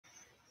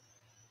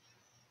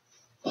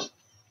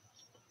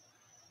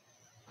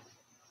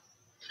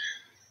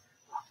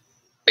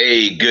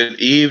Hey, good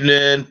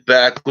evening,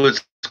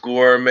 Backwoods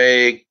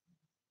Gourmet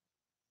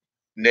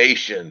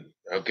Nation,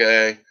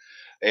 okay?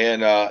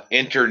 And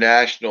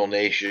International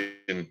Nation.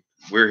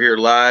 We're here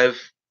live.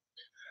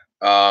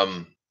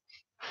 Um,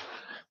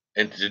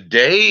 and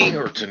today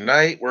or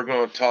tonight, we're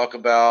going to talk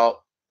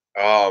about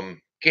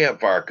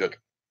campfire cooking.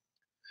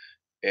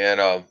 And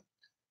if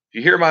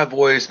you hear my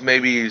voice,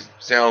 maybe it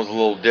sounds a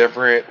little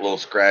different, a little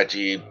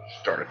scratchy,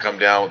 starting to come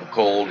down with a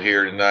cold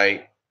here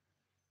tonight,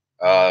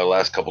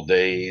 last couple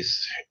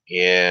days.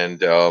 And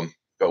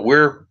but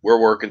we're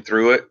working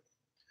through it.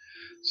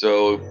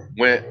 So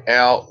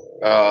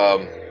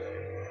um,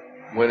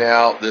 went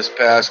out this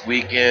past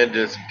weekend,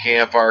 did some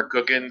campfire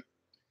cooking,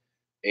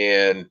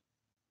 and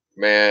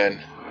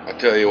man, I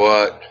tell you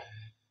what,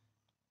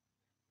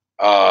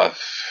 uh,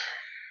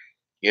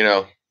 you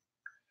know,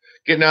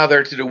 getting out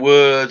there to the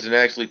woods and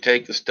actually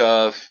take the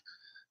stuff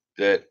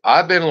that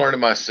I've been learning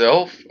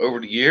myself over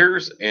the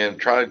years and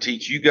trying to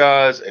teach you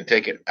guys and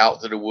take it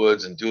out to the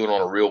woods and do it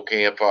on a real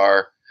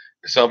campfire.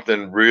 There's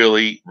something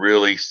really,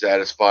 really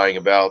satisfying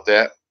about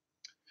that.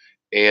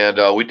 And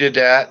we did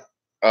that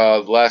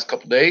the last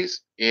couple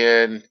days,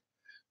 and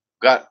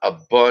got a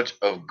bunch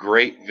of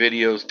great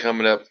videos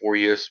coming up for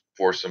you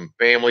for some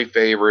family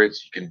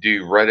favorites you can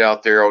do right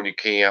out there on your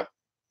camp.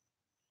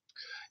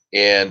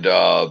 And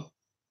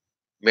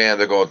man,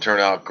 they're going to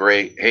turn out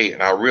great. Hey,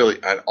 and I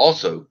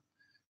also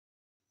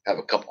have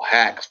a couple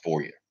hacks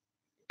for you.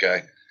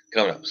 Okay,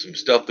 coming up, some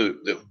stuff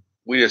that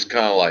we just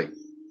kind of like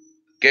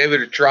gave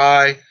it a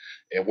try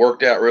and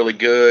worked out really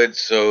good.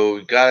 So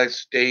you gotta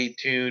stay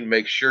tuned.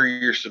 Make sure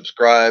you're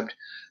subscribed.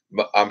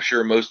 I'm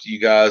sure most of you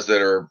guys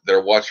that are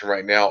watching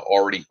right now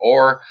already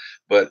are.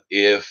 But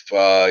if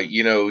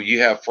you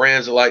have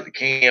friends that like to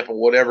camp or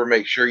whatever,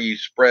 make sure you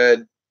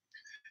spread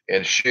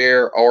and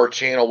share our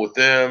channel with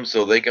them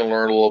so they can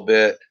learn a little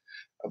bit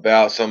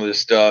about some of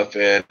this stuff.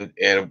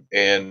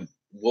 And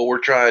what we're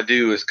trying to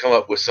do is come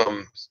up with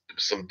some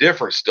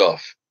different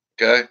stuff.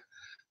 Okay,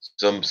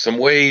 some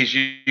ways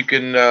you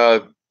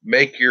can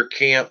make your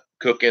camp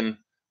cooking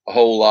a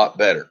whole lot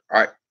better. All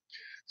right.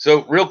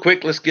 So real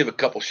quick, let's give a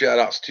couple shout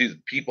outs to the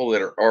people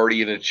that are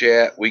already in the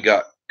chat. We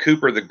got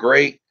Cooper the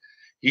Great.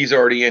 He's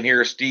already in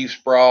here. Steve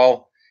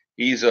Sproul.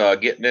 He's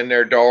getting in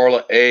there.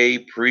 Darla A.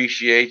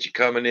 Appreciate you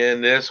coming in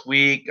this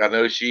week. I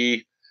know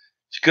she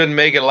couldn't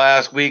make it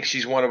last week.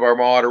 She's one of our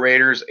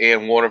moderators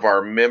and one of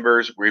our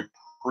members. We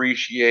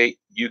appreciate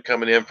you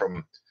coming in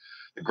from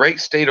the great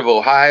state of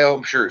Ohio.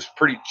 I'm sure it's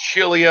pretty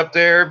chilly up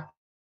there.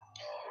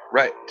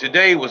 Right.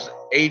 Today was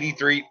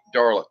 83,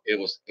 Darla. It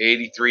was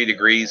 83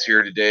 degrees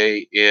here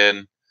today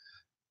in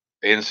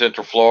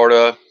Central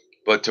Florida,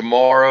 but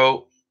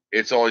tomorrow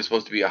it's only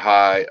supposed to be a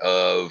high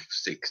of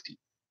 60.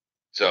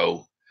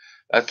 So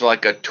that's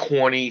like a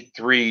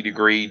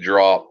 23-degree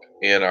drop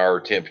in our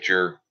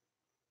temperature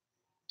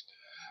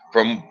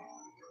from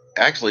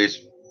actually it's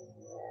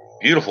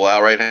beautiful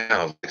out right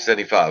now. It's like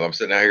 75. I'm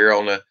sitting out here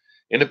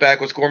in the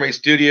Backwoods Gourmet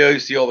studio. You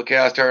see all the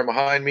cast iron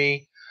behind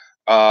me.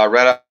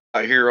 Right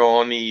out here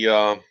on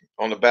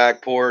the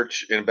back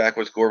porch in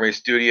Backwoods Gourmet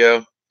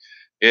studio.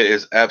 It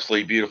is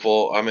absolutely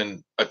beautiful. I'm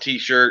in a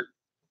t-shirt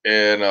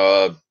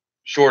and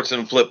shorts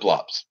and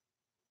flip-flops.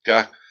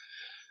 Okay.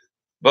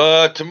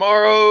 But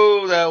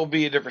tomorrow that will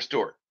be a different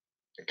story.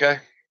 Okay.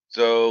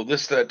 So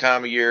this is that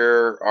time of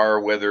year. Our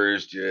weather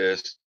is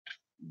just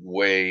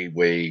way,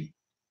 way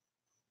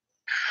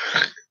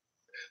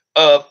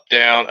up,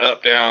 down,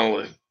 up,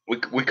 down.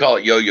 We call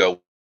it yo-yo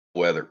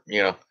weather.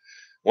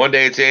 One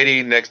day it's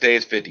 80, next day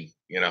it's 50.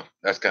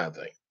 That's kind of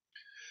thing.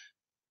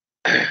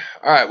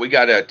 All right, we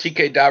got a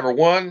TK Diver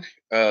 1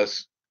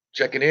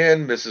 checking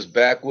in. Mrs.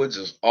 Backwoods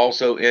is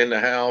also in the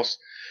house.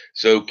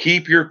 So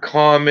keep your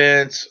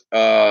comments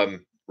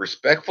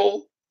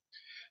respectful.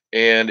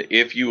 And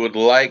if you would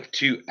like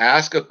to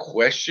ask a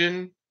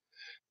question,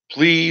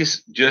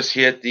 please just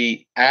hit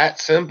the @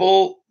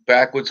 symbol,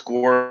 Backwoods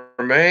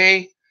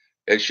Gourmet.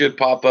 It should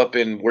pop up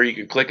in where you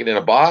can click it in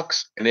a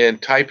box and then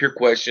type your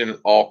question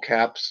all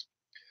caps.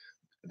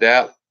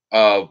 That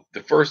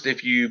the first,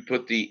 if you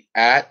put the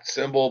 @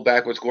 symbol,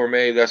 Backwoods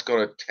Gourmet, that's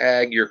going to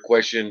tag your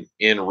question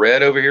in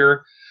red over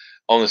here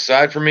on the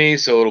side for me,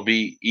 so it'll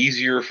be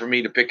easier for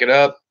me to pick it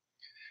up.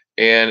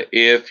 And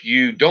if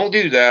you don't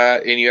do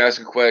that and you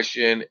ask a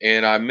question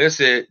and I miss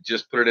it,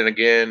 just put it in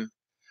again.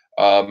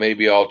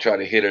 Maybe I'll try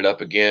to hit it up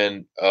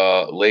again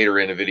later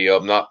in the video.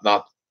 Not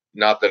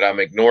that I'm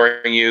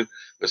ignoring you,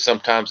 but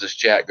sometimes this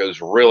chat goes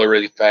really,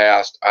 really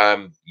fast.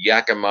 I'm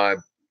yakking my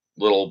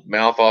little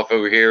mouth off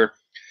over here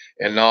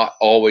and not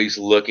always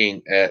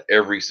looking at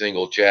every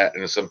single chat,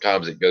 and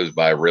sometimes it goes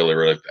by really,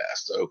 really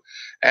fast. So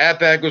at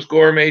Backwoods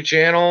Gourmet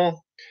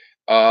channel,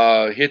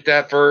 hit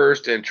that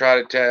first and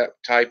try to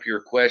type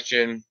your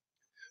question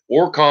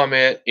or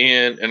comment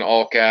in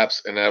all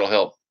caps, and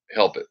that'll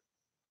help it.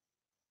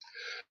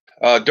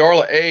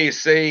 Darla A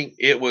is saying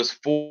it was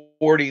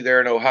 40 there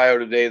in Ohio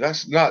today.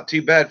 That's not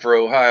too bad for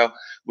Ohio.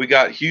 We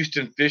got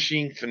Houston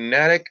Fishing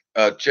Fanatic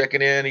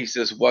checking in. He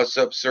says, "What's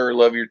up, sir?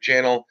 Love your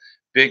channel.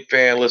 Big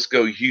fan. Let's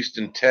go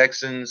Houston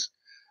Texans."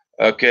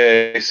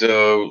 Okay,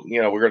 so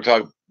we're gonna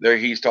talk there.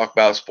 He's talking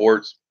about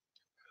sports.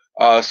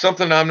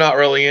 Something I'm not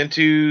really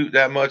into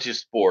that much is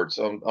sports.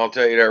 I'll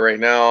tell you that right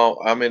now.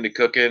 I'm into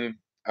cooking.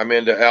 I'm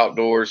into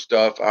outdoor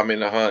stuff. I'm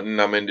into hunting.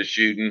 I'm into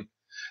shooting.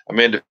 I'm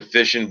into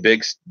fishing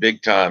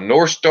big time.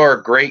 North Star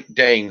Great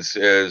Danes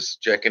is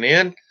checking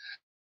in.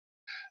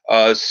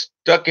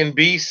 Stuck in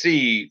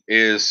BC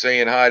is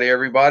saying hi to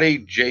everybody.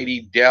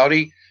 JD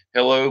Dowdy,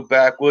 hello,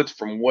 backwoods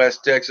from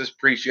West Texas.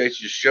 Appreciate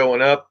you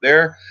showing up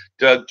there.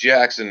 Doug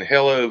Jackson,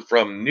 hello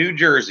from New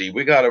Jersey.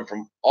 We got them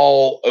from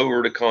all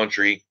over the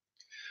country.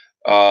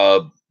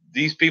 Uh,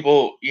 these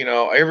people,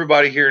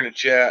 everybody here in the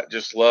chat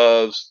just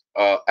loves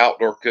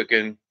outdoor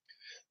cooking,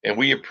 and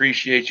we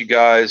appreciate you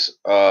guys,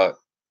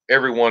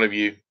 every one of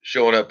you,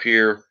 showing up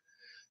here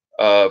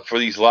for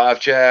these live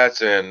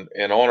chats and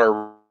on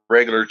our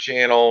regular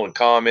channel and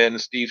commenting.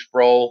 Steve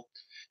Sproul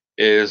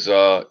is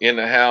in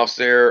the house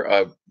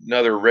there,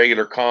 another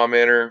regular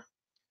commenter.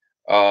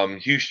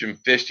 Houston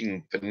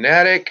Fishing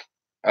Fanatic.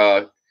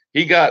 Uh,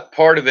 he got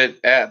part of it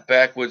at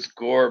Backwoods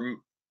Gourmet,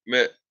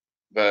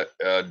 but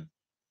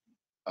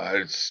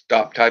I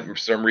stopped typing for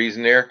some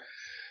reason there.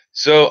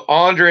 So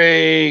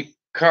Andre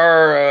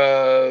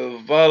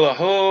Carvalho,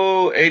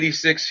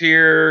 86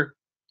 here.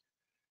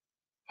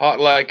 Hot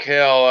like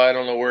hell. I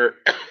don't know where.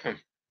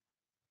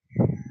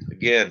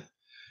 Again,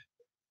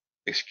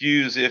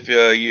 excuse if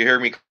you hear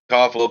me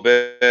cough a little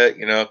bit,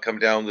 come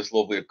down with this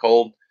little bit of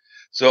cold.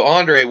 So,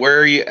 Andre, where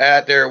are you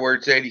at there where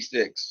it's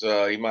 86?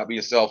 He might be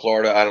in South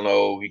Florida. I don't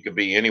know. He could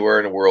be anywhere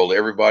in the world.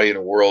 Everybody in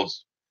the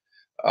world's,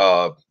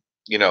 uh,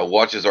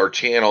 watches our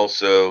channel.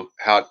 So,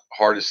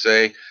 hard to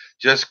say.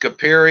 Jessica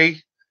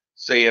Perry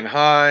saying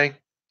hi.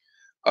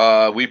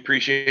 We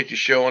appreciate you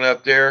showing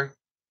up there.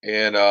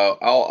 And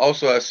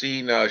I've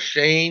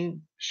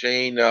seen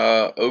Shane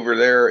over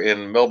there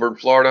in Melbourne,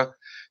 Florida.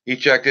 He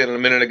checked in a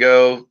minute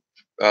ago.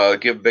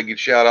 Give a big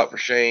shout out for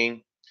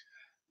Shane.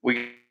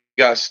 We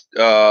got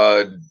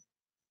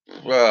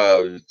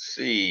let's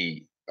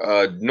see,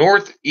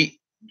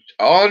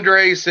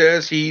 Andre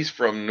says he's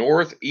from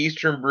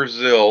northeastern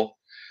Brazil.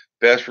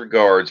 Best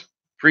regards.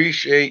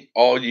 Appreciate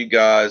all you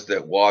guys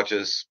that watch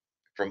us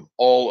from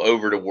all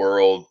over the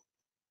world,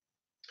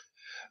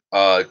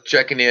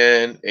 checking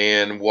in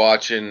and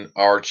watching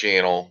our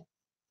channel.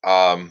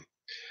 And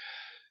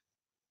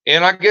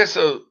I guess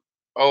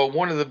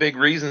one of the big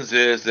reasons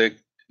is that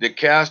the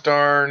cast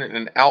iron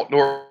and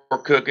outdoor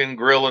cooking,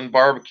 grilling,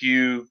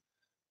 barbecue,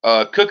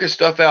 cooking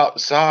stuff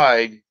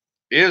outside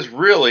is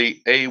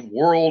really a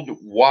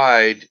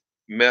worldwide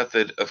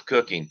method of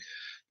cooking.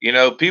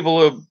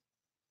 People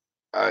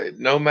have,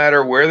 no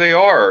matter where they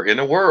are in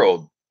the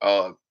world,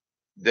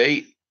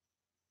 they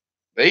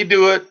they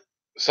do it.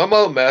 Some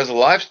of them as a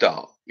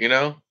lifestyle.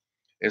 In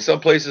some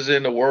places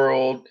in the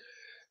world,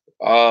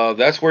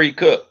 that's where you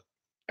cook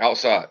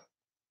outside.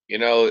 You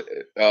know,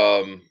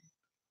 um,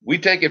 we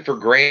take it for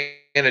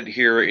granted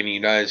here in the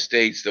United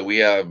States that we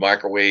have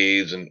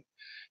microwaves and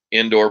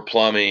indoor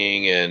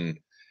plumbing and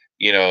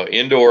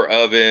indoor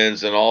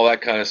ovens and all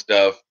that kind of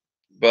stuff.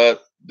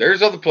 But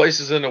there's other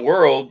places in the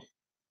world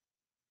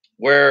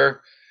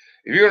where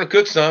if you're going to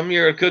cook something,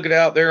 you're going to cook it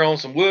out there on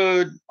some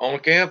wood, on a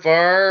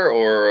campfire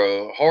or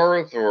a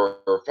hearth or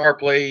a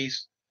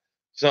fireplace,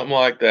 something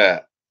like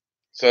that.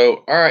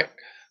 So, all right,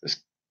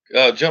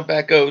 let's jump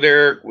back over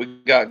there.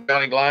 We got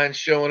Johnny Lyons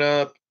showing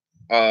up.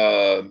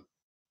 Uh,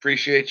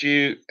 Appreciate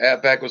you.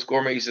 At Backwoods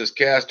Gourmet, he says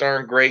cast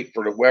iron great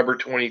for the Weber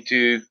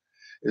 22.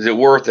 Is it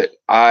worth it?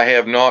 I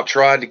have not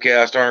tried the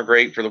cast iron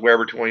grate for the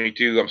Weber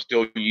 22. I'm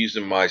still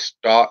using my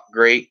stock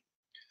grate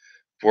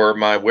for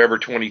my Weber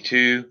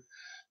 22,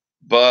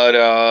 but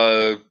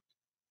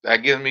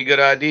that gives me a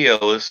good idea.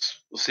 Let's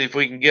see if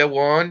we can get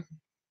one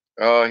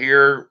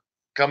here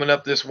coming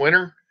up this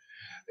winter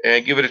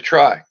and give it a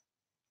try.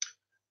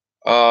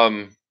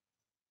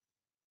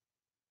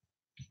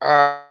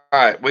 All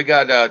right, we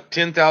got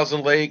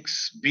 10,000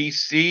 Lakes,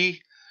 BC,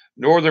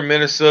 northern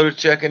Minnesota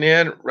checking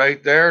in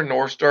right there.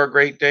 North Star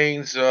Great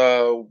Danes,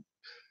 Wowza,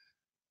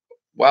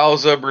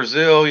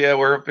 Brazil. Yeah,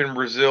 we're up in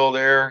Brazil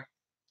there.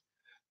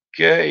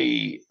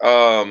 Okay,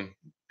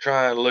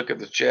 trying to look at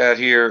the chat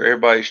here.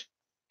 Everybody's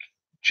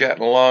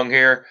chatting along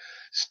here.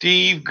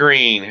 Steve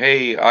Green,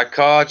 hey, I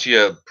caught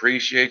you.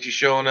 Appreciate you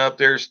showing up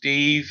there,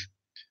 Steve.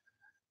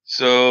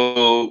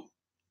 So,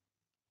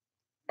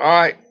 all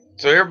right.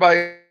 So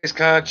everybody's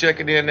kind of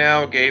checking in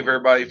now. Gave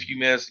everybody a few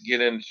minutes to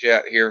get in the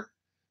chat here.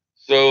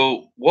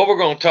 So what we're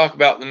going to talk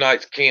about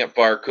tonight's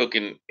campfire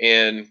cooking.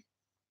 And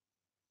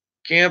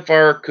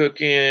campfire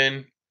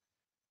cooking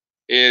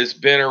has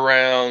been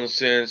around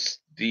since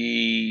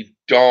the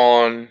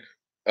dawn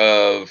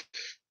of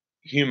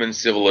human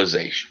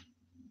civilization.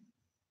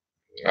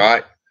 All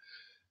right.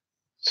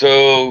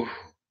 So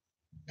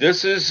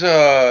this is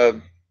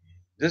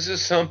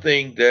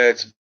something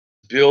that's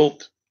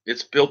built.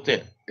 It's built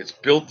in. It's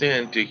built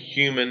into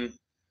human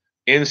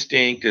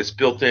instinct. It's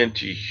built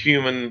into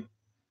human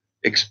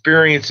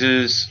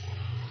experiences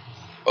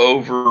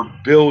over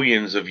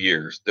billions of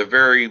years. The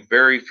very,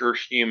 very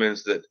first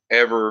humans that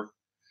ever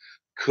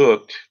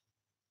cooked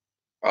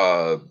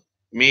uh,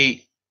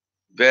 meat,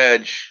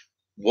 veg,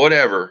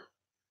 whatever,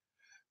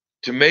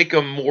 to make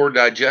them more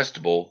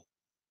digestible.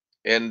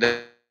 And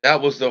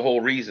that was the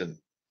whole reason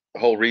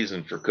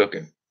for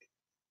cooking.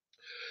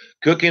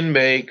 Cooking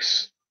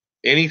makes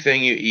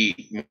anything you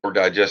eat more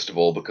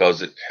digestible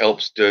because it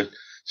helps to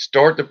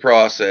start the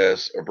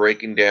process of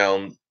breaking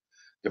down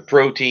the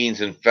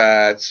proteins and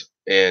fats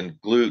and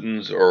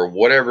glutens or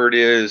whatever it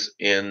is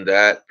in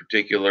that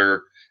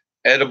particular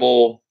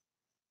edible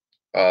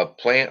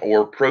plant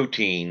or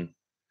protein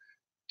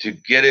to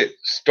get it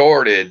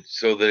started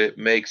so that it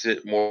makes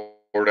it more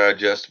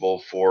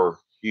digestible for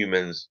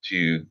humans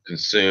to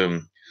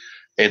consume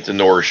and to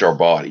nourish our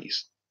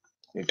bodies.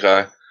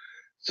 Okay.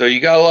 So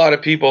you got a lot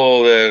of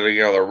people that are,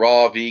 they're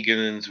raw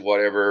vegans,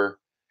 whatever,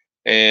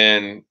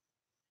 and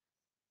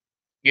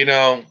you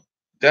know,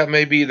 that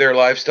may be their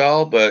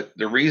lifestyle, but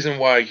the reason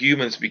why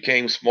humans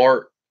became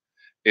smart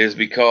is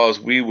because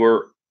we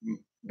were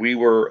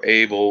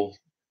able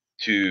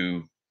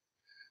to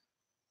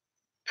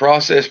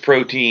process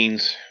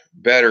proteins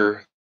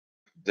better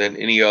than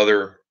any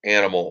other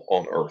animal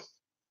on earth.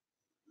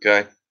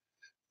 Okay.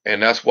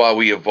 And that's why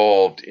we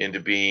evolved into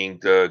being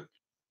the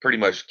pretty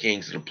much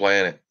kings of the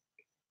planet.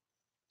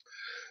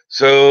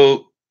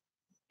 So,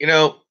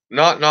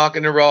 not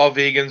knocking the raw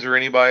vegans or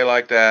anybody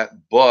like that,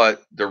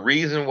 but the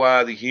reason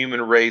why the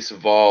human race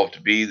evolved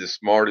to be the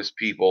smartest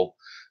people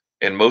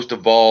and most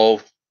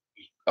evolved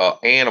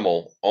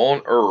animal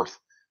on earth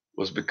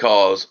was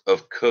because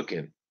of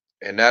cooking.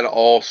 And that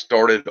all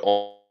started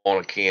on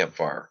a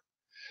campfire.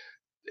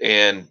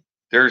 And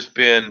there's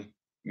been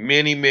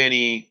many,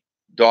 many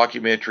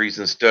documentaries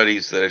and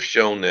studies that have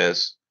shown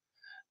this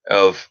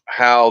of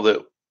how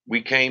that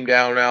we came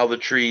down out of the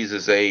trees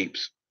as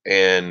apes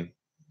and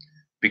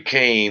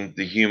became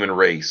the human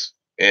race.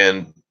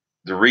 And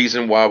the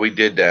reason why we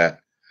did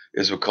that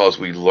is because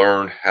we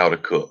learned how to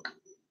cook.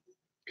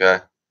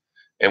 Okay.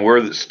 And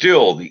we're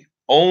still the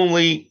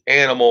only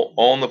animal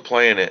on the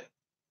planet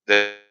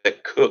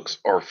that cooks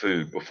our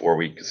food before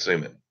we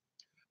consume it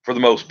for the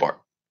most part.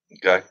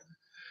 Okay.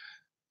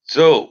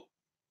 So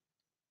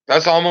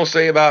that's all I'm going to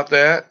say about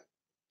that.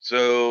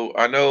 So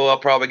I know I'll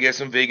probably get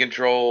some vegan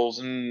trolls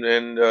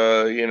and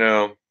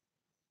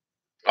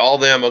all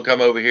them will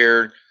come over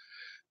here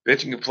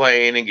bitch and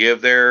complain and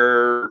give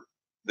their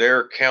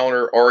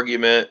counter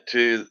argument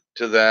to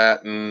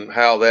that and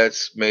how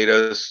that's made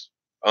us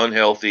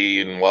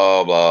unhealthy and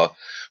blah blah.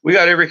 We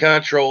got every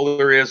kind of troll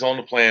there is on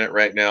the planet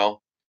right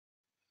now.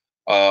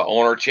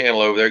 On our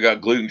channel over there,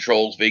 got gluten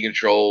trolls, vegan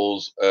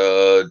trolls,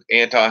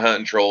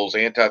 anti-hunting trolls,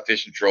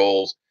 anti-fishing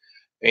trolls,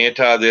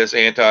 anti this,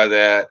 anti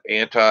that,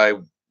 anti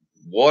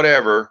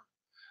whatever.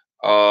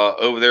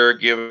 Over there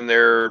giving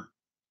their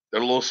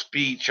little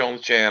speech on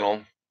the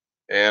channel,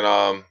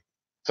 and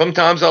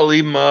sometimes I'll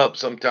leave them up,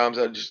 sometimes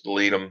I'll just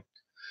delete them.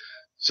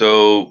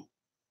 So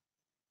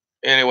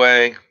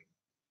anyway,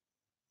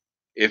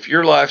 if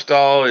your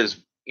lifestyle is,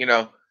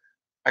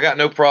 I got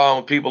no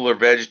problem with people that are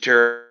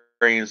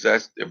vegetarians.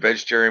 That's they're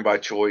vegetarian by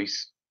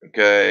choice,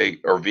 okay,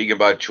 or vegan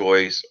by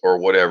choice, or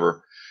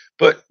whatever.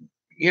 But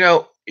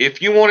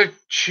if you want to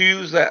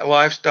choose that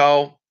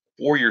lifestyle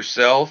for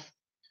yourself,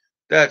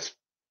 that's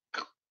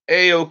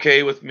a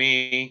okay with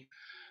me.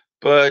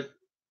 But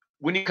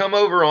when you come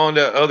over onto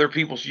other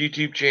people's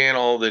YouTube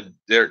channel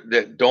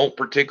that don't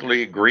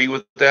particularly agree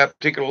with that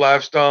particular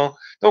lifestyle,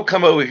 don't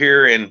come over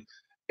here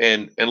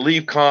and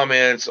leave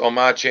comments on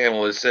my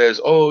channel that says,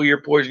 "Oh,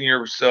 you're poisoning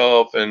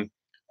yourself and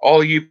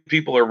all you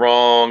people are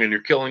wrong and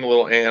you're killing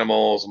little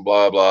animals and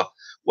blah blah."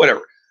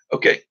 Whatever.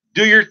 Okay,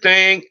 do your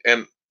thing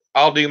and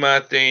I'll do my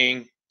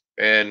thing,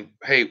 and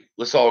hey,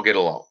 let's all get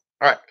along.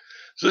 All right.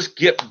 So let's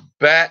get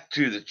back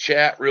to the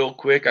chat real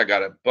quick. I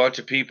got a bunch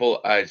of people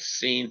I've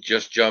seen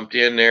just jumped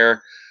in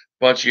there.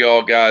 Bunch of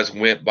y'all guys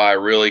went by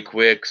really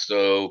quick.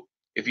 So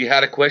if you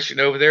had a question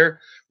over there,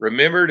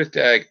 remember to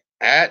tag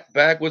at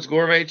Backwoods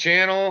Gourmet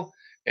Channel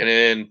and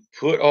then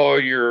put all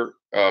your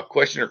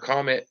question or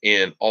comment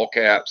in all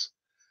caps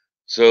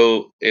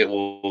so it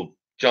will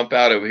jump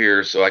out over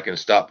here so I can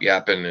stop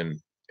yapping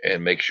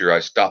and make sure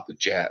I stop the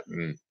chat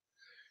and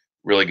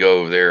really go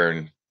over there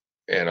and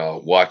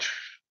watch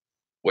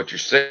what you're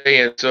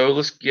saying. So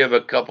let's give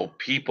a couple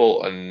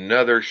people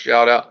another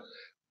shout out.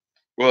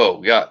 Whoa,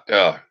 we got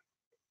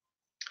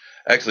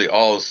actually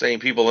all the same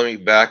people. Let me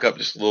back up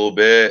just a little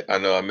bit. I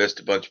know I missed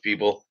a bunch of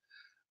people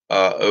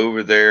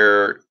over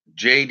there.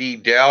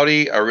 JD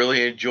Dowdy, I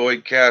really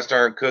enjoyed cast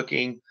iron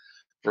cooking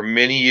for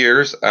many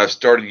years. I've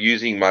started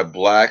using my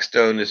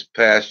Blackstone this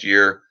past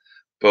year.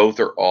 Both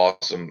are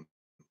awesome.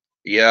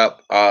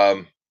 Yep.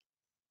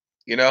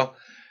 You know,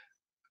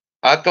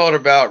 I thought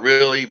about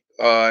really.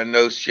 I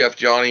know Chef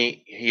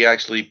Johnny. He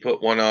actually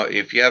put one out.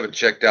 If you haven't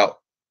checked out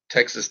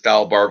Texas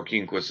style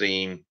barbecue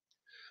cuisine,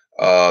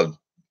 uh,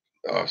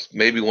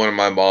 maybe one of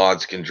my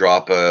mods can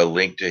drop a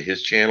link to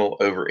his channel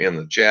over in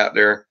the chat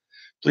there.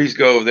 Please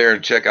go over there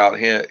and check out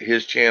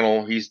his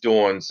channel. He's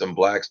doing some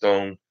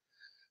Blackstone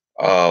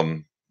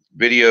um,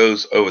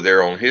 videos over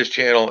there on his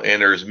channel, and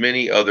there's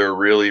many other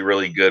really,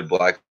 really good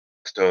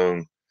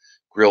Blackstone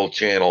grill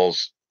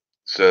channels.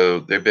 So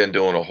they've been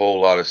doing a whole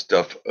lot of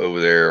stuff over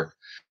there.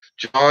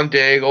 John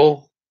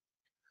Daigle,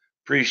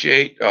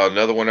 appreciate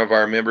another one of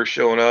our members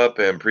showing up,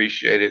 and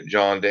appreciate it,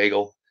 John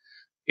Daigle.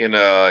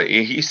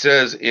 He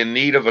says, in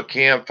need of a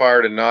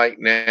campfire tonight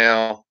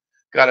now.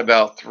 Got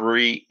about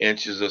 3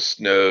 inches of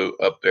snow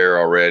up there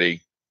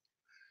already.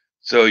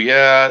 So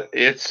yeah,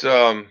 it's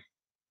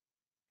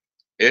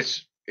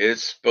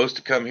supposed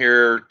to come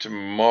here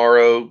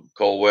tomorrow,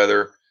 cold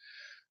weather.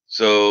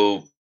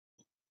 So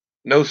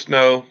no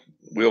snow.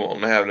 We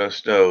won't have no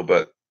snow,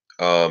 but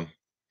um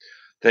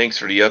thanks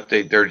for the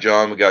update there,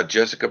 John. We got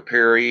Jessica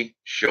Perry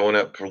showing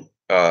up.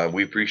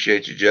 We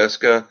appreciate you,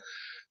 Jessica.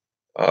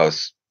 Uh,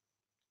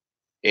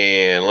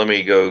 and let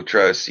me go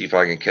try to see if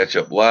I can catch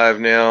up live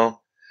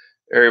now.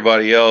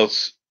 Everybody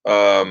else,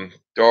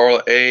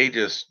 Darla A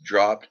just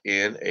dropped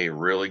in a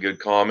really good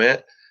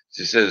comment.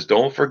 She says,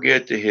 don't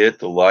forget to hit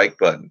the like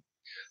button.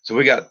 So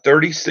we got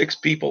 36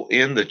 people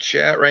in the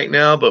chat right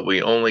now, but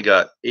we only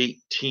got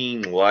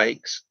 18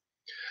 likes.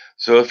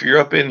 So if you're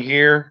up in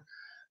here,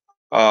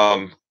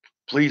 um,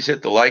 please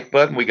hit the like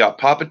button. We got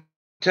Papa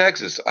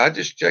Texas. I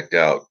just checked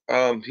out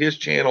his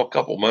channel a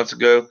couple months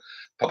ago.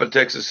 Papa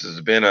Texas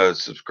has been a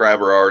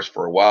subscriber of ours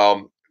for a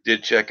while.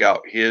 Did check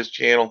out his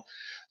channel.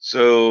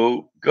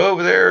 So go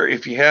over there.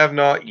 If you have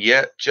not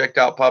yet checked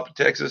out Papa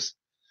Texas,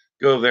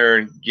 go over there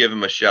and give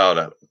him a shout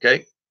out.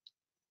 Okay.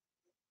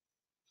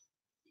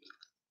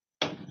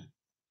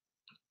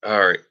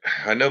 All right.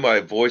 I know my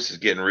voice is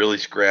getting really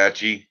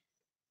scratchy.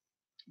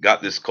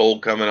 Got this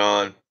cold coming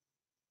on.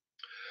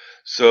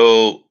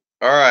 So,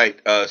 all right.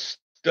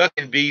 Stuck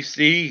in BC,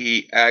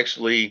 he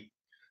actually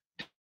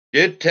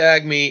did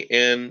tag me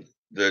in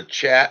the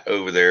chat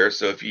over there.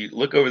 So if you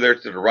look over there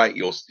to the right,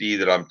 you'll see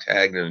that I'm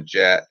tagged in the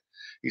chat.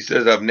 He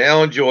says, I've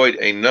now enjoyed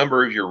a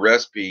number of your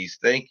recipes.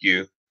 Thank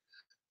you.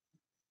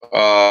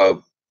 Uh,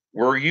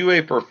 were you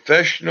a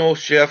professional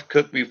chef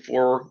cook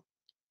before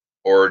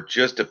or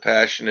just a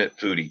passionate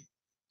foodie?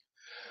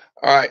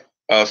 All right.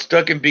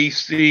 Stuck in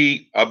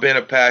BC, I've been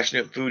a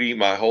passionate foodie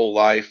my whole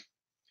life.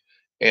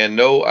 And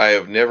no, I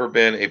have never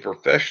been a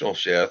professional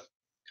chef,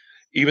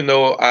 even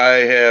though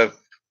I have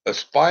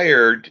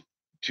aspired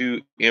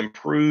to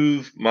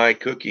improve my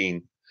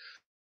cooking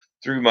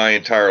through my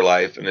entire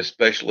life, and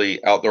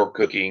especially outdoor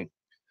cooking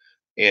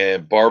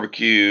and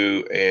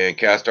barbecue and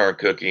cast iron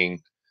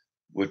cooking,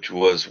 which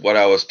was what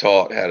I was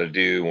taught how to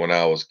do when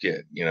I was a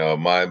kid. You know,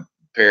 my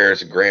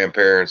parents and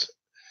grandparents,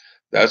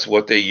 that's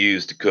what they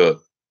used to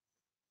cook.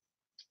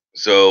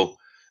 So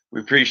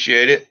we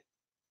appreciate it.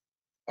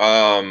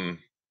 Um,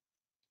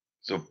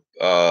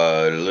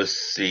 let's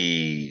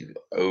see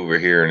over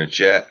here in the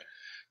chat.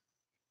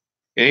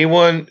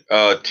 Anyone,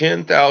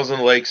 10,000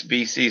 Lakes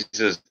BC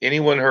says,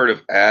 anyone heard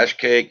of Ash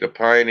Cake, the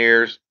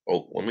pioneers?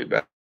 Oh, let me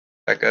back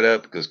that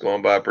up because it's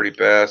going by pretty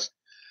fast.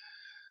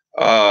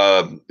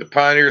 The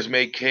pioneers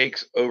made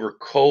cakes over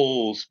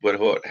coals, but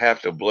would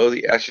have to blow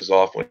the ashes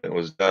off when it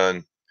was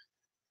done.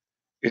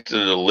 It's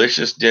a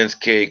delicious, dense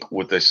cake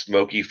with a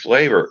smoky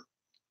flavor.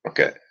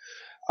 Okay.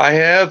 I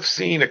have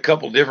seen a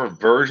couple different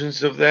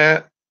versions of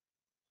that.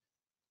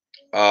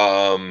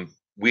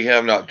 We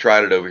have not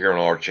tried it over here on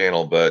our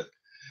channel, but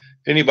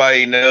if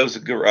anybody knows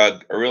a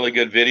really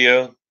good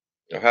video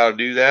of how to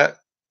do that,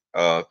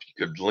 if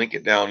you could link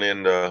it down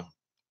in the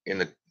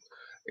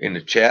in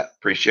the chat,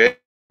 appreciate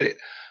it.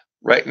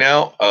 Right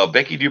now,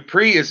 Becky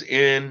Dupree is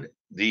in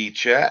the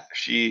chat.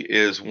 She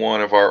is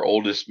one of our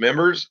oldest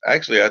members.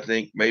 Actually, I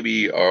think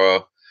maybe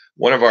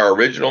one of our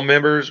original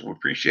members. We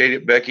appreciate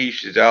it, Becky.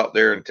 She's out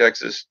there in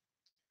Texas,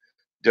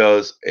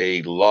 does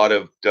a lot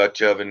of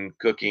Dutch oven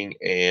cooking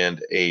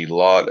and a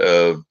lot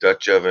of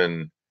Dutch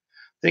oven,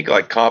 I think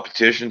like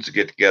competitions to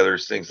get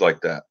togethers, things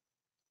like that.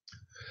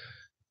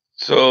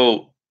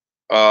 So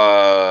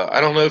I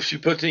don't know if she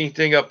puts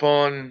anything up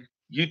on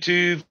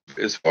YouTube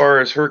as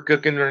far as her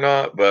cooking or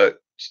not, but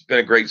she's been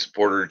a great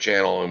supporter of the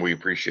channel and we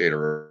appreciate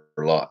her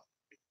a lot.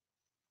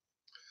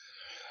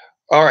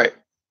 All right.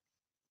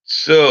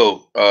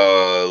 So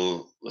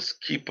let's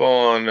keep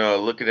on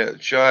looking at the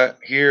chat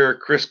here.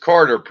 Chris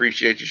Carter,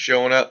 appreciate you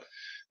showing up.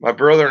 My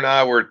brother and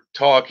I were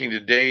talking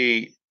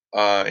today,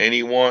 and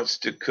he wants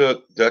to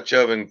cook Dutch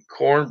oven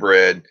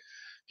cornbread.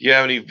 Do you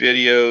have any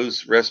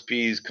videos,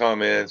 recipes,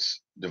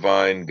 comments,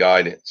 divine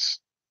guidance?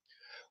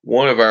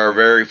 One of our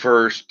very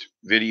first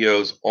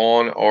videos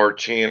on our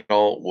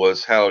channel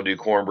was how to do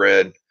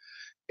cornbread,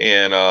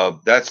 and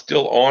that's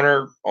still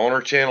on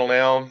our channel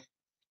now.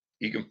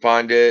 You can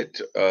find it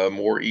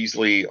more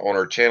easily on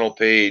our channel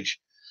page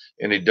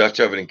in the Dutch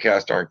oven and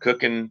cast iron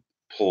cooking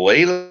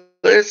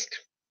playlist.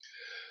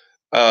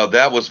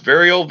 That was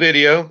very old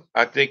video.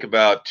 I think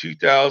about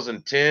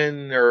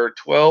 2010 or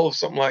 12,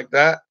 something like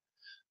that.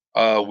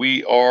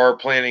 We are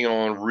planning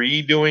on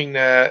redoing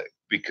that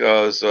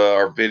because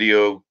our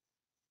video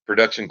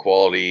production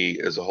quality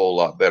is a whole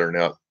lot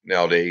better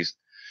nowadays.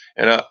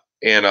 And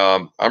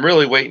I'm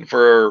really waiting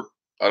for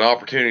an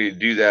opportunity to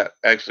do that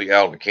actually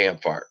out on the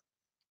campfire.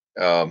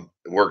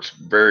 It works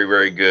very,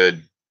 very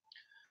good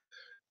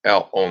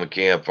out on the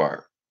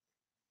campfire.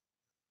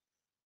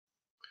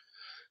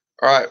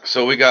 All right,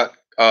 so we got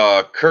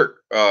Kurt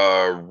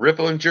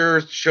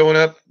Ripplinger showing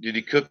up. Did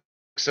he cook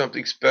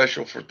something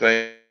special for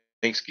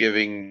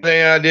Thanksgiving?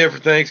 Thing I did for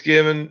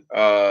Thanksgiving,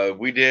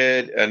 we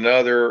did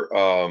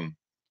another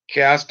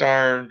cast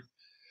iron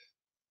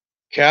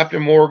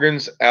Captain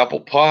Morgan's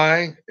apple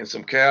pie and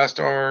some cast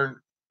iron.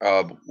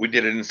 We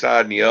did it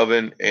inside in the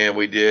oven, and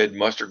we did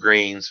mustard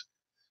greens,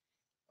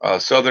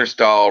 Southern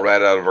style,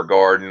 right out of our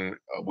garden.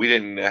 We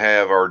didn't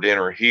have our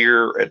dinner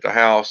here at the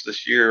house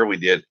this year. We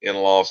did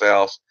in-laws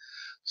house.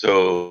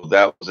 So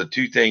that was the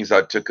two things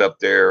I took up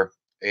there,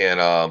 and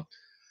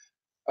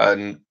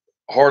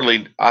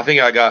hardly. I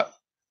think I got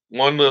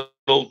one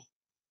little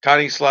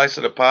tiny slice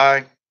of the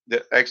pie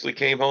that actually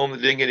came home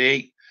that didn't get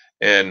ate,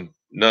 and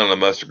none of the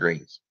mustard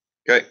greens.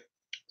 Okay,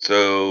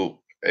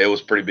 so it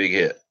was a pretty big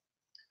hit.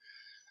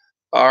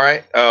 All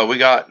right, we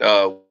got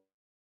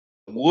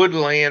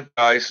Woodland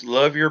Ice.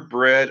 Love your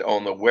bread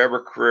on the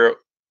Weber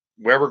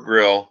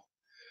grill.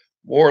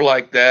 More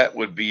like that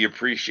would be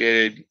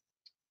appreciated.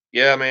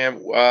 Yeah,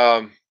 man.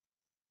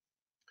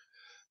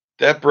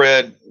 That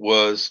bread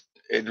was,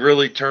 it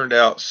really turned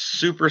out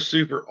super,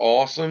 super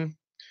awesome.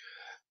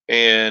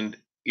 And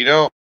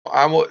I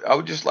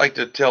would just like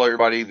to tell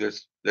everybody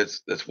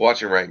that's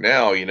watching right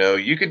now,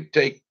 you can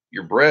take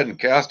your bread and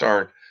cast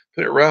iron,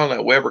 put it around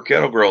that Weber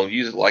kettle grill and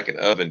use it like an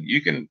oven.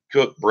 You can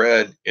cook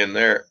bread in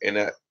there in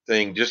that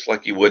thing just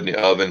like you would in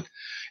the oven.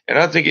 And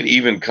I think it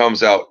even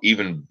comes out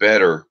even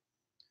better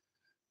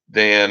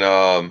than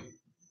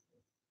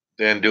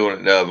doing it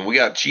in the oven. We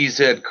got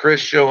Cheesehead Chris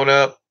showing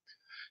up.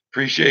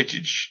 Appreciate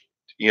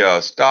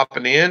you,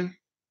 stopping in.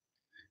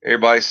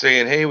 Everybody's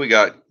saying, hey, we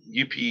got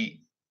UP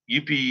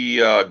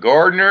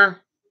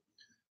Gardner.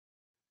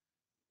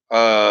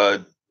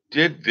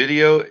 Did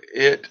video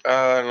it.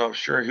 I'm not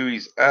sure who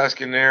he's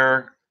asking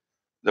there.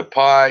 The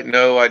pie,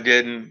 no, I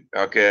didn't.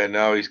 Okay,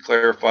 now he's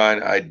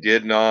clarifying. I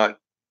did not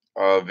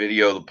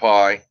video the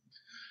pie.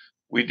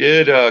 We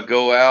did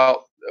go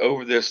out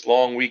over this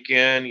long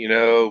weekend.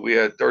 We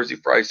had Thursday,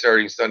 Friday,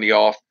 Saturday, and Sunday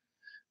off.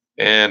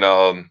 And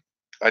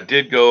I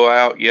did go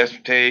out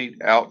yesterday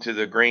out to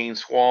the Green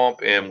Swamp,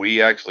 and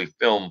we actually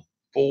filmed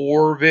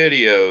 4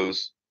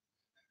 videos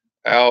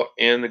out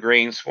in the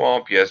Green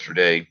Swamp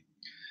yesterday.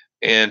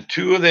 And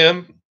 2 of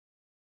them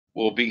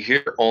will be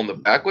here on the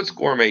Backwoods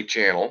Gourmet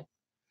channel.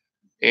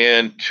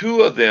 And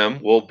 2 of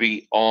them will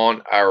be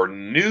on our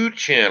new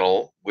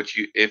channel, which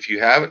if you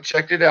haven't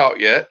checked it out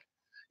yet,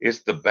 it's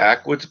the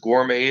Backwoods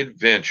Gourmet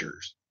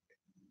Adventures.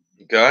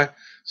 Okay.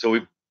 So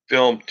we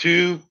filmed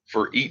 2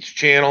 for each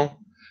channel,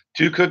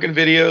 2 cooking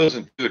videos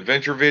and 2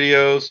 adventure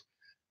videos.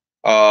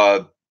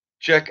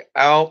 Check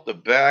out the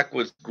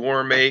Backwoods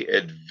Gourmet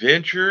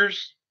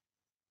Adventures.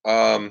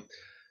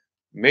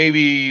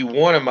 Maybe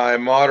one of my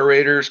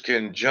moderators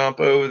can jump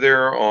over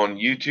there on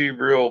YouTube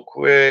real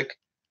quick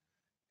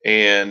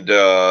and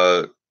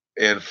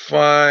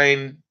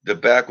find the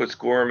Backwoods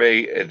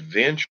Gourmet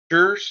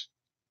Adventures.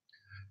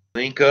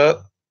 Link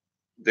up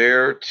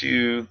there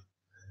to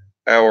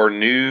our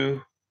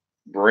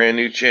brand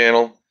new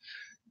channel.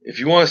 If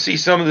you want to see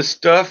some of the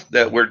stuff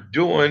that we're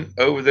doing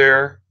over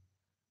there,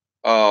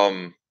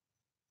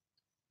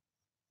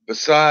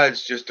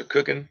 besides just the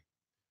cooking,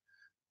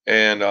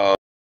 and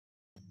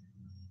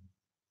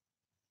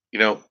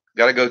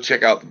got to go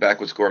check out the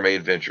Backwoods Gourmet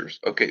Adventures.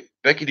 Okay,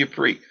 Becky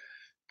Dupree,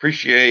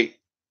 appreciate.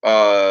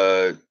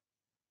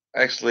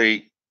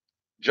 Actually,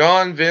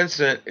 John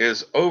Vincent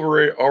is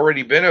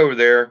already been over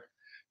there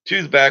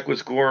to the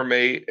Backwoods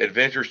Gourmet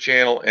Adventures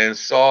channel and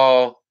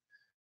saw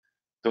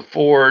the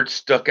Ford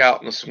stuck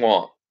out in the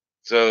swamp.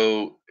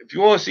 So if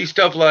you want to see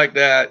stuff like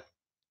that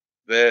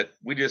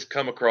we just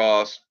come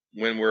across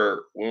when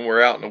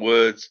we're out in the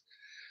woods,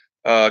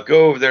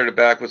 go over there to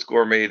Backwoods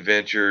Gourmet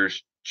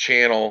Adventures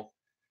channel.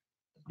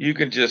 You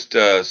can just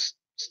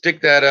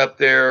stick that up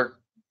there,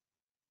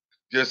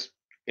 just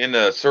in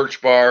the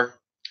search bar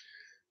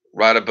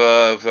right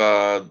above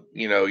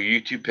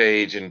YouTube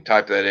page, and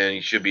type that in.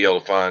 You should be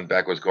able to find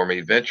Backwoods Gourmet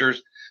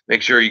Adventures.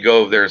 Make sure you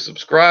go over there and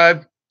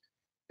subscribe,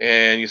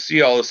 and you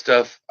see all the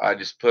stuff I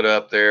just put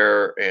up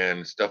there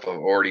and stuff I've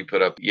already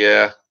put up.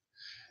 Yeah,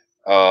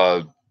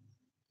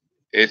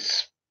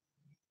 it's,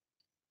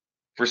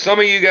 for some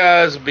of you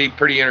guys, it'll be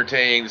pretty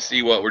entertaining to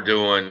see what we're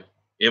doing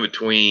in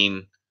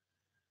between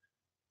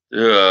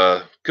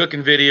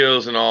cooking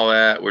videos and all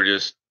that. We're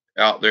just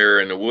out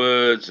there in the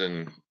woods,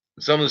 and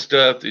some of the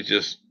stuff is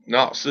just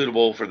not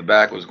suitable for the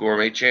Backwoods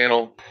Gourmet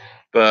channel,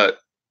 but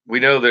we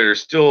know there's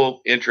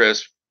still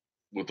interest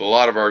with a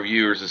lot of our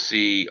viewers to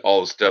see all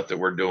the stuff that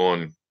we're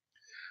doing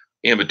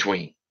in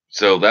between.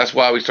 So that's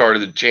why we started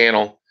the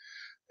channel,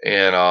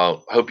 and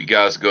hope you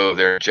guys go over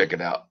there and check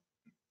it out.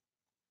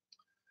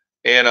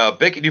 And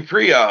Becky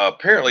Dupree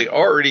apparently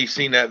already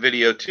seen that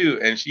video too,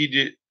 and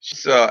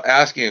she's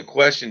asking a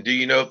question. Do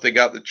you know if they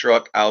got the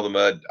truck out of the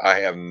mud?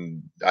 I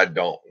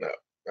don't know.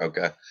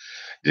 Okay.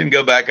 Didn't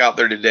go back out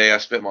there today. I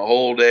spent my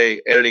whole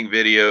day editing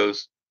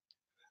videos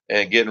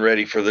and getting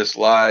ready for this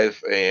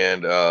live,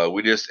 and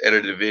we just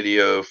edited a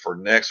video for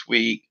next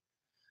week,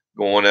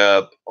 going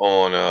up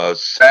on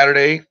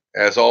Saturday.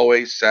 As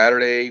always,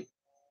 Saturday,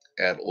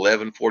 at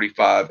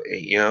 11:45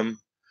 a.m.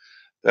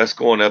 That's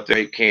going up there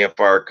at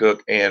Campfire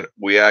Cook, and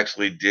we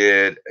actually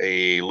did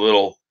a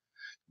little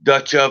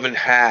Dutch oven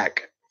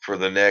hack for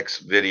the next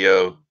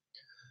video,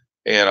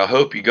 and I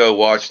hope you go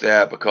watch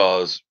that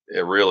because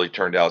it really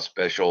turned out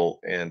special,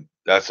 and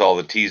that's all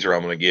the teaser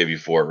I'm going to give you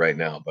for it right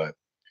now. But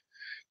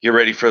get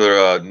ready for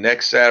the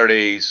next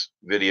Saturday's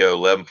video,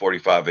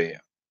 11:45 a.m.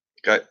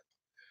 Okay.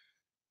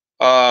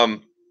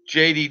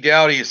 JD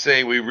Dowdy is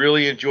saying we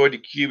really enjoyed the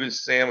Cuban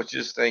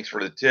sandwiches. Thanks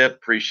for the tip.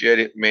 Appreciate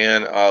it,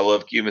 man. I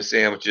love Cuban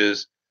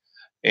sandwiches.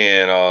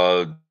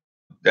 And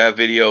that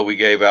video we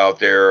gave out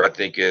there, I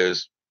think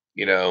is,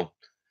 you know,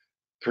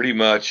 pretty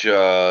much,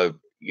 a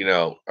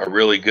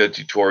really good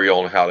tutorial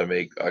on how to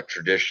make a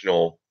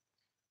traditional,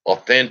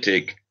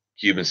 authentic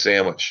Cuban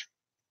sandwich.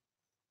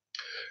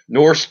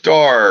 North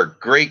Star,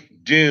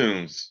 Great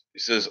Dunes. He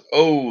says,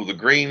 oh, the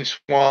green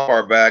swamp,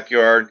 our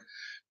backyard.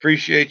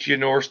 Appreciate you,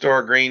 North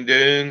Star Green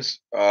Dunes.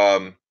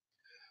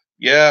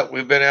 Yeah,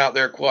 we've been out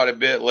there quite a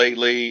bit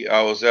lately.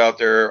 I was out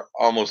there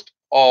almost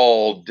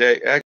all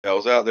day. Actually, I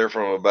was out there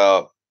from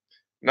about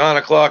 9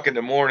 o'clock in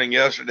the morning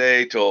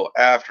yesterday till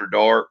after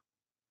dark.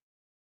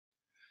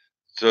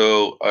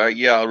 So,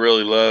 yeah, I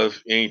really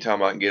love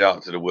anytime I can get out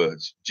into the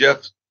woods. Jeff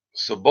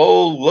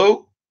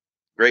Sabolo,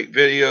 great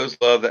videos.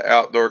 Love the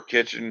outdoor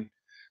kitchen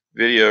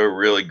video.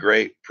 Really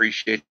great.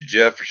 Appreciate you,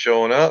 Jeff, for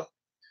showing up.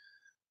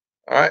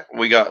 All right,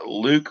 we got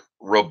Luke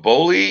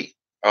Roboli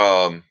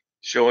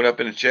showing up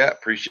in the chat.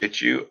 Appreciate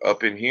you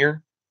up in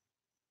here.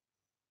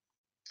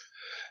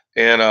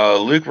 And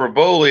Luke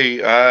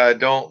Roboli, I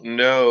don't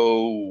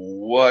know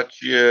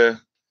what you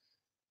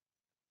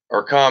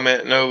are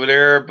commenting over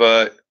there,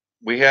 but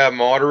we have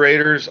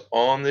moderators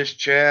on this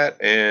chat,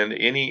 and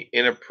any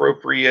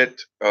inappropriate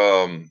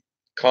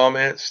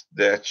comments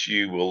that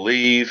you will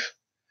leave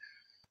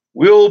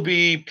will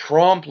be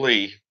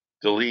promptly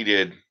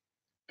deleted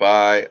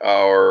by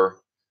our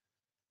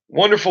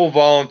wonderful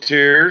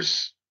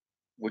volunteers,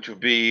 which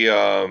would be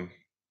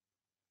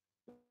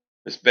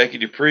Miss Becky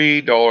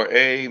Dupree, Dollar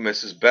A,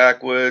 Mrs.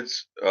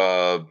 Backwoods,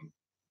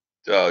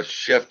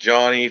 Chef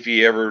Johnny, if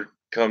he ever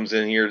comes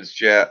in here to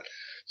chat.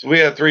 So we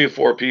have 3 or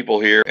 4 people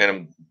here,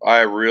 and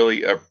I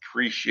really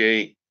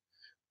appreciate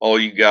all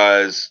you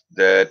guys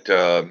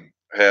that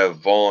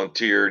have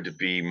volunteered to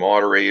be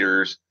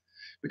moderators,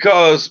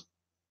 because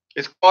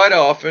it's quite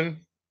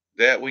often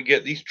that we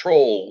get these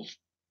trolls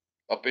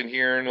up in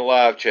here in the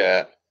live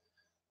chat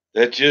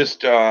that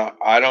just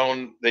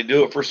they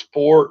do it for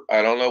sport.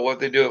 I don't know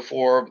what they do it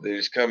for, but they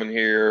just come in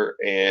here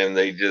and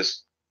they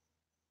just,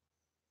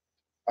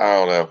 I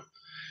don't know,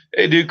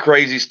 they do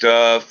crazy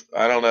stuff.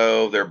 I don't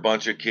know, they're a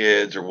bunch of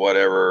kids or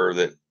whatever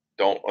that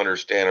don't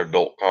understand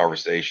adult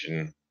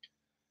conversation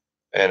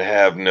and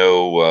have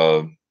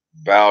no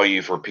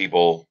value for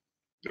people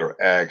that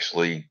are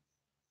actually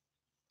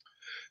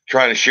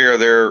trying to share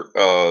their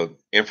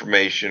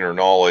information or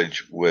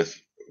knowledge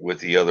with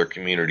the other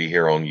community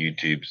here on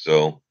YouTube.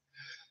 So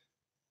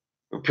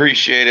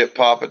appreciate it,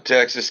 Papa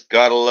Texas.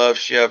 Gotta love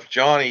Chef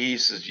Johnny. He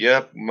says,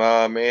 "Yep,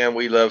 my man,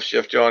 we love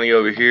Chef Johnny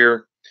over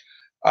here."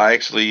 I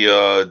actually,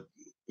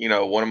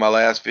 one of my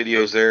last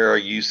videos there, I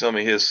used some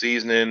of his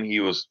seasoning. He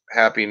was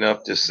happy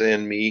enough to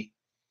send me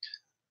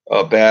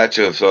a batch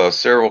of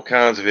several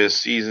kinds of his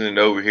seasoning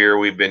over here.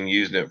 We've been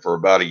using it for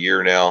about a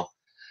year now,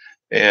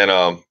 and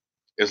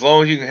as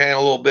long as you can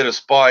handle a little bit of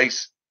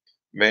spice,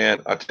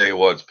 man, I tell you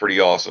what, it's pretty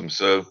awesome.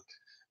 So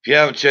if you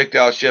haven't checked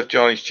out Chef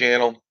Johnny's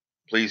channel,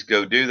 please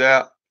go do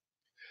that.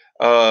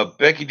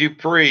 Becky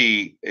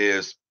Dupree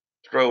is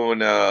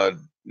throwing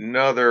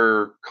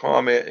another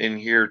comment in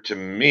here to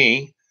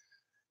me.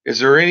 Is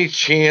there any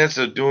chance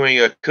of doing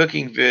a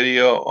cooking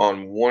video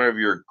on one of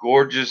your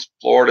gorgeous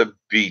Florida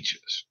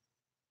beaches?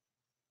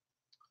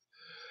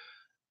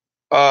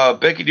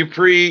 Becky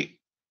Dupree,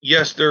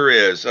 yes, there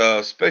is,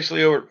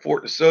 especially over at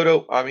Fort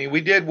DeSoto. I mean,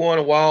 we did one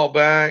a while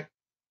back,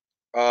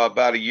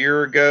 about a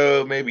year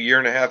ago, maybe a year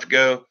and a half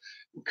ago.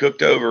 We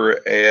cooked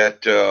over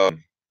at Fort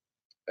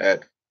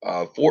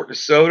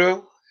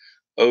DeSoto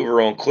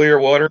over on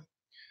Clearwater.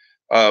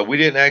 We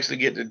didn't actually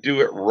get to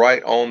do it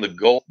right on the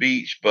Gulf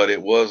Beach, but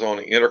it was on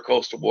the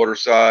intercoastal water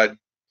side.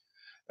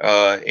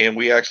 And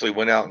we actually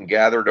went out and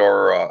gathered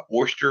our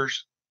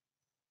oysters,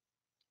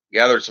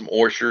 gathered some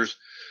oysters.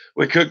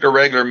 We cooked a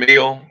regular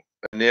meal,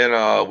 and then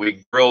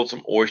we grilled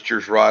some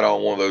oysters right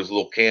on one of those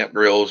little camp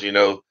grills,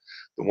 the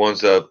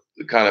ones, the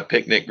kind of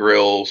picnic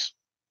grills.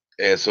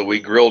 And so we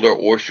grilled our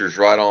oysters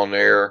right on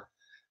there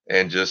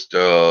and just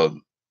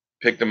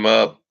picked them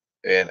up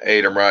and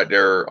ate them right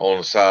there on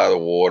the side of the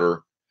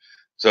water.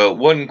 So it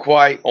wasn't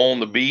quite on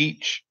the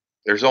beach.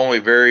 There's only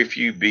very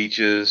few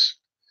beaches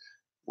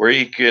where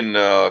you can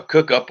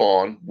cook up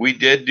on. We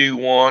did do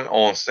one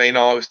on St.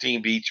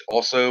 Augustine Beach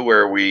also,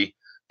 where we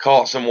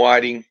caught some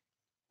whiting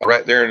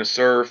right there in the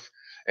surf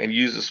and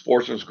used the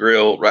sportsman's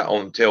grill right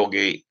on the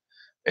tailgate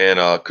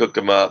and cooked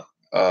them up.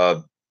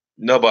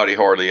 Nobody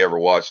hardly ever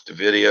watched the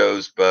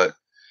videos, but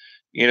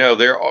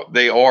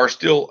they are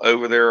still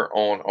over there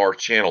on our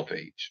channel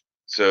page.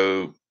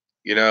 So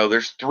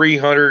There's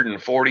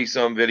 340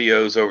 some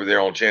videos over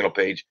there on channel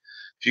page.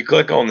 If you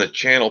click on the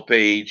channel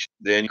page,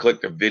 then you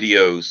click the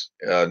videos,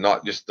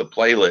 not just the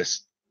playlist,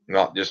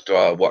 not just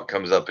what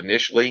comes up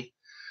initially.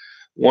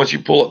 Once you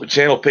pull up the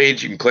channel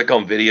page, you can click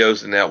on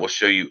videos, and that will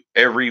show you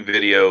every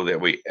video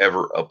that we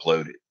ever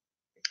uploaded.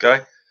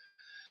 Okay.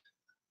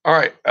 All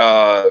right.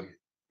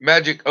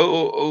 Magic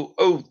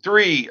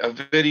 00003, a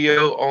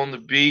video on the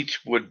beach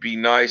would be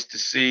nice to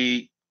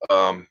see.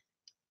 Um,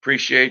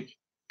 appreciate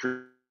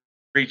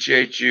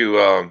appreciate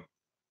you,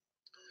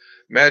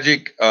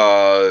 Magic.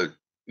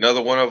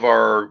 Another one of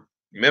our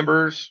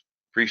members.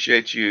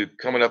 Appreciate you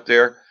coming up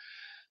there.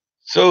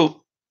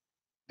 So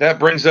that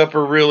brings up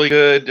a really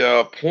good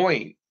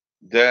point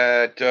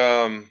that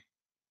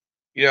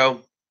you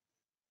know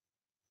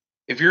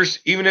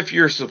even if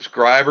you're a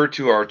subscriber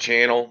to our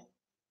channel,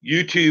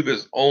 YouTube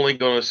is only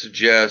going to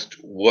suggest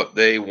what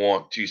they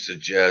want to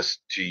suggest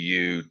to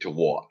you to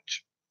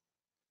watch.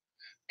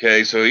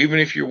 Okay, so even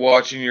if you're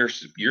watching,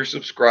 you're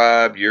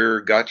subscribed,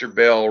 you're got your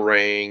bell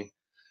ring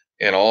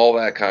and all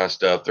that kind of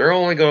stuff, they're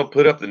only going to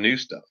put up the new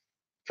stuff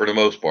for the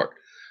most part.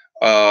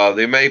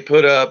 They may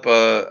put up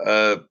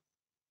a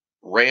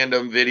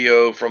random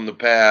video from the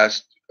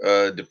past,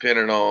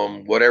 depending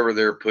on whatever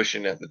they're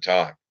pushing at the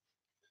time.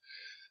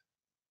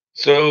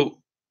 So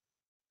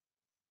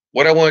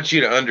what I want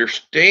you to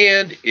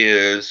understand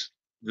is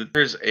that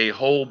there's a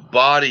whole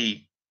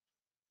body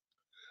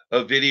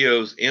of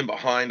videos in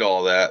behind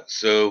all that.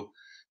 So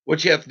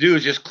what you have to do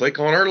is just click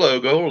on our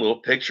logo, a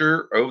little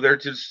picture over there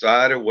to the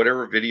side of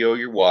whatever video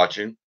you're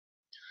watching,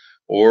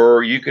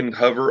 or you can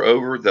hover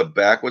over the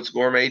Backwoods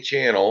Gourmet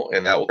channel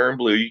and that will turn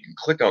blue. You can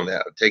click on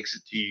that. It takes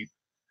it to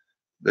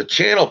the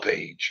channel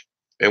page.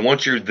 And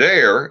once you're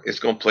there, it's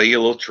going to play you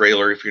a little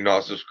trailer if you're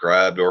not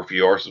subscribed, or if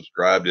you are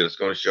subscribed, it's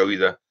going to show you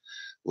the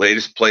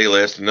latest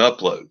playlist and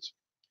uploads.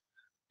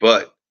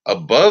 But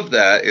above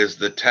that is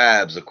the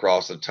tabs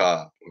across the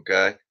top,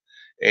 okay?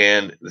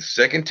 And the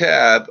second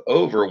tab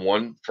over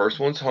first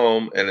one's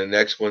home, and the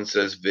next one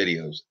says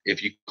videos.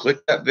 If you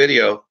click that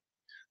video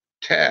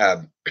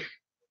tab,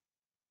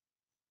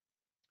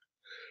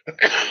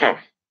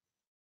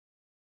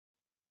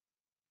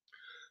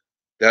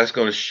 that's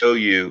going to show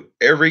you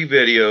every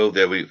video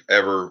that we've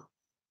ever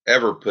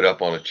put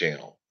up on a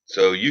channel.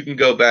 So you can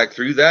go back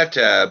through that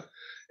tab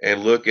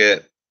and look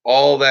at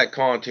all that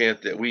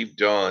content that we've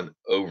done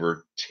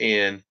over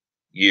 10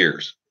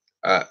 years.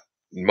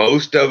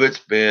 Most of it's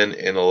been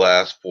in the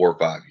last 4 or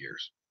 5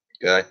 years.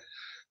 Okay.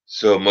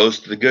 So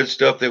most of the good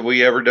stuff that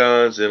we ever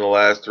done is in the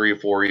last 3 or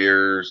 4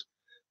 years.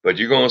 But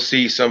you're going to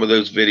see some of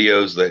those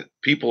videos that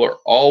people are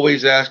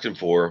always asking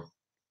for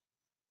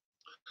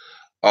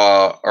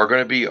are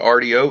going to be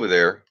already over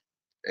there.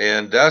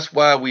 And that's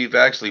why we've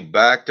actually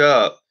backed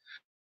up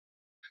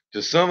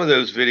to some of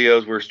those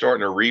videos we're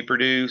starting to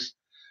reproduce.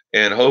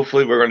 And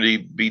hopefully we're going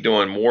to be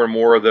doing more and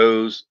more of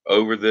those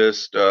over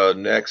this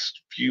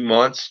next few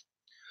months,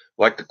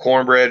 like the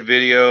cornbread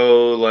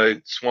video,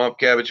 like swamp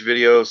cabbage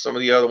video, some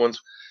of the other ones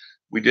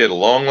we did a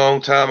long,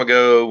 long time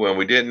ago when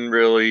we didn't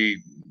really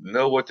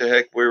know what the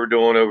heck we were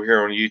doing over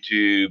here on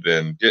YouTube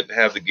and didn't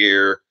have the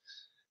gear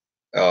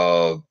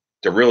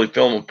to really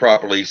film them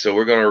properly. So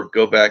we're going to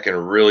go back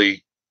and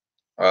really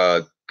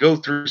go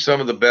through some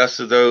of the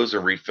best of those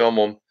and refilm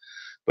them.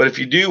 But if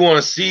you do want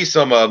to see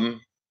some of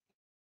them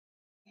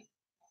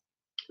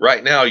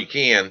right now, you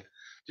can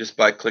just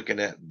by clicking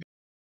that.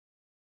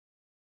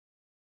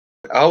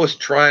 I was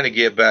trying to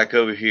get back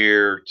over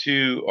here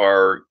to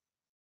our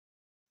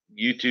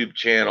YouTube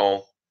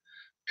channel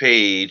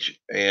page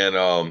and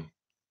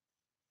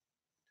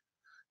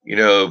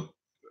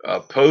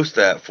post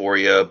that for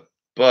you,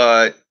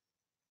 but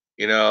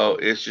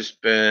it's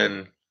just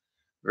been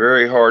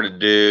very hard to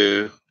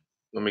do.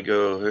 Let me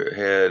go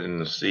ahead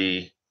and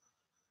see.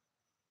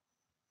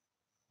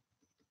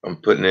 I'm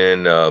putting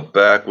in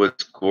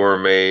Backwoods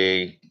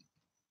Gourmet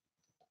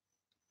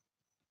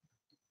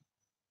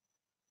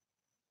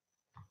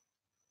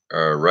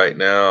right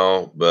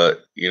now,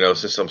 but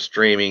since I'm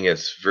streaming,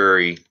 it's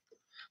very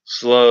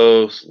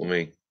slow. So let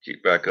me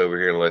get back over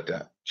here and let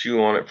that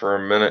chew on it for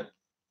a minute.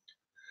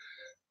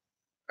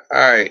 All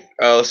right,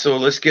 so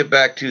let's get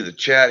back to the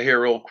chat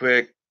here real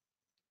quick.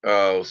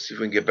 Let's see if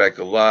we can get back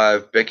to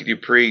live. Becky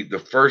Dupree, the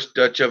first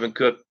Dutch oven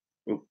cook.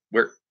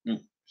 Where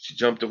she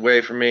jumped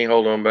away from me.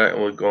 Hold on back.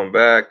 We're going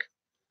back.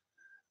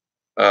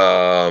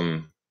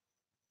 The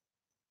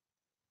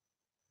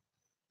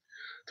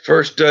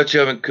first Dutch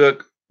oven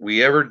cook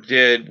we ever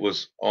did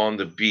was on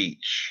the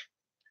beach.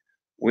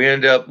 We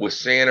ended up with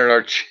sand in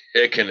our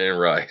chicken and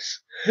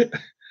rice.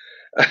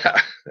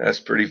 That's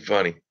pretty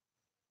funny.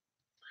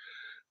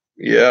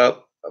 Yeah,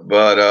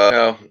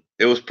 but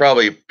it was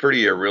probably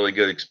a really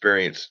good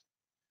experience.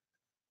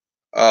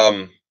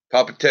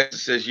 Papa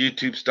Texas says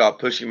YouTube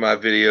stopped pushing my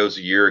videos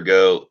a year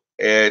ago.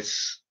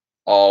 It's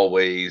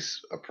always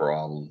a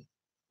problem.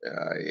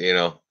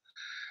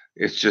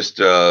 It's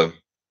just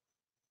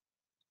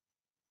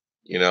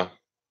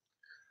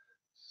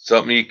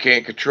something you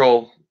can't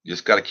control. You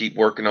just got to keep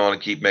working on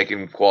and keep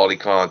making quality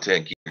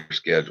content, keep your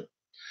schedule.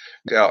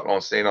 out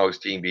on St.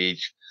 Augustine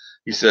Beach.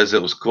 He says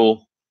it was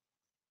cool.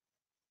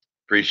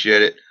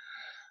 Appreciate it.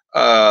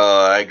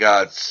 I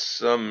got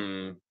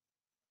some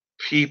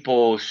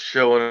people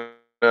showing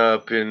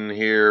up in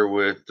here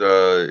with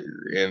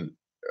in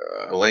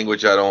a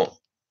language I don't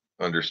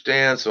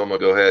understand, so I'm gonna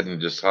go ahead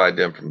and just hide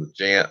them from the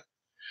chat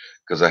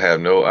because I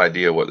have no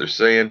idea what they're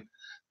saying.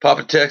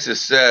 Papa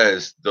Texas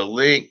says the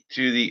link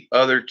to the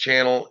other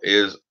channel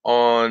is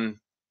on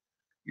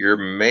your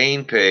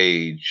main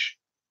page.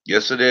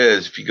 Yes, it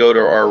is. If you go to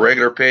our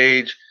regular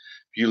page,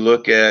 if you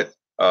look at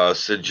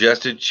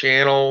suggested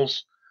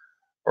channels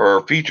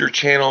or feature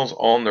channels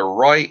on the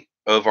right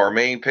of our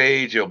main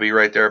page, it'll be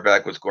right there,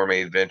 Backwoods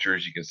Gourmet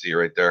Adventures. You can see it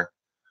right there.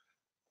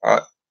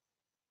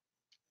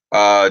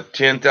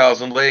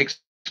 10,000 Lakes,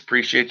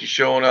 appreciate you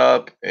showing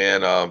up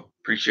and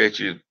appreciate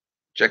you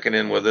checking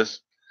in with us.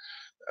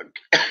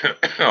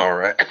 All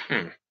right.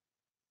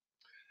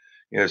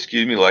 Yeah,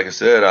 excuse me. Like I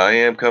said, I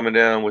am coming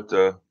down with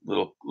a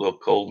little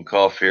cold and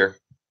cough here.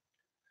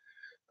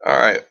 All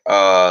right.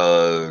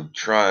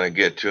 Trying to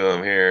get to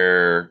him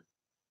here.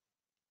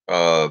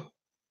 Hold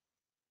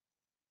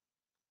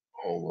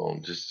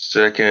on just a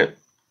second.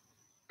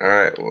 All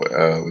right.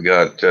 We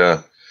got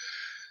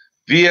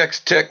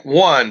VX Tech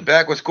 1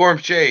 back with Scorm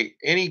Shay.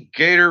 Any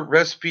gator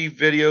recipe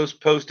videos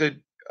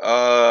posted?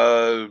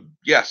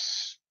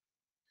 Yes.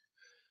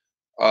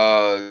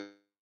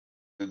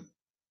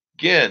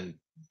 Again,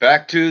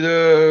 back to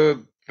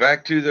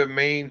the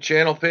main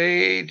channel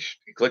page.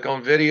 Click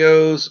on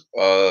videos,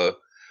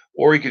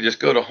 or you could just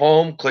go to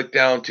home, click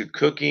down to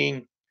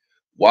cooking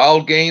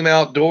wild game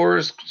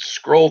outdoors,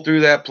 scroll through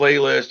that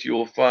playlist. You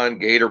will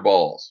find gator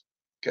balls,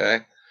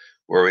 okay,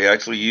 where we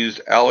actually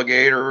used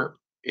alligator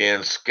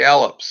and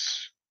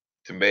scallops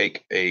to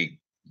make a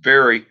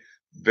very,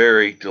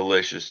 very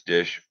delicious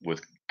dish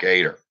with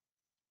gator.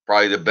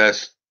 Probably the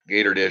best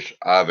gator dish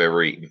I've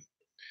ever eaten.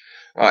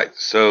 All right,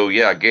 so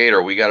yeah,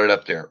 gator, we got it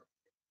up there.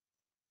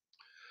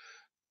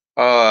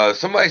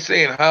 Somebody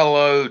saying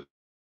hello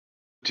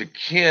to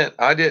Kent.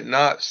 I did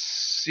not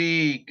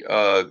see.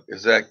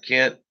 Is that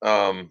Kent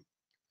from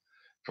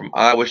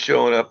Iowa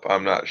showing up?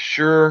 I'm not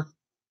sure.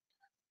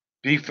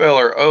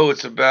 B-Feller, oh,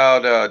 it's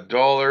about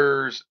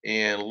dollars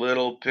and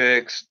little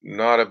picks,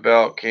 not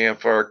about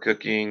campfire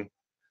cooking.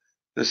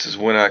 This is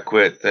when I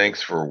quit.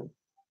 Thanks for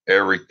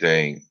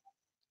everything.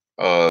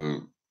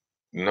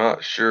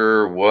 Not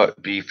sure what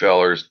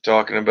B-Feller's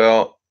talking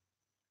about.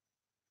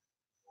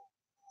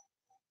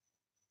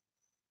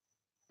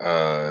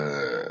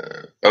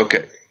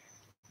 Okay.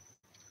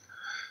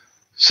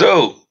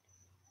 So,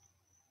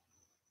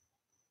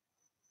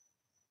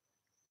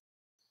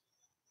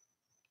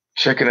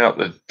 checking out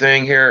the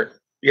thing here.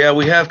 Yeah,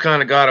 we have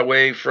kind of got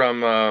away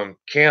from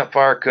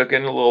campfire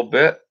cooking a little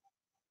bit.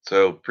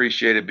 So,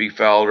 appreciate it, B.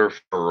 Fowler,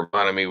 for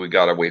reminding me we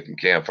got away from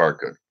campfire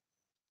cooking.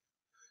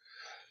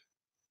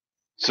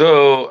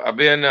 So, I've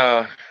been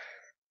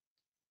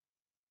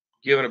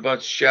giving a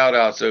bunch of shout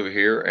outs over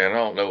here, and I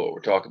don't know what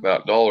we're talking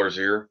about dollars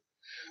here.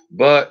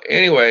 But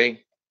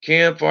anyway,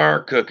 campfire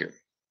cooking.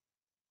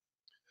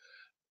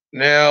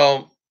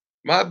 Now,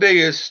 my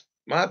biggest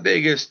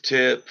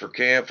tip for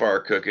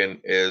campfire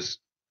cooking is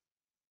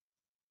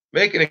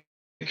making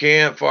a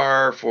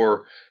campfire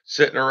for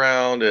sitting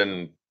around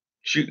and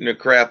shooting a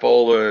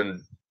crapola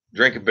and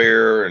drinking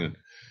beer and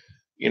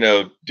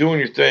doing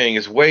your thing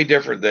is way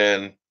different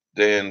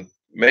than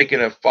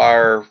making a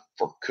fire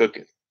for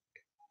cooking.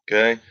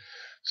 Okay,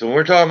 so when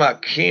we're talking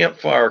about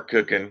campfire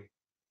cooking,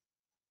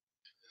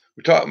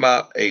 we're talking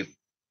about a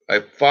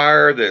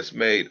fire that's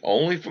made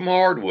only from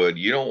hardwood.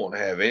 You don't want to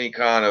have any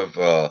kind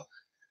of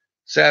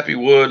sappy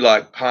wood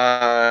like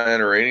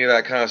pine or any of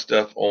that kind of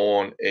stuff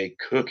on a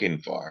cooking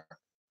fire.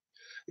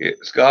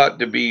 It's got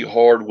to be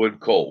hardwood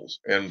coals.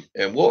 And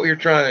what you're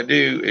trying to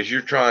do is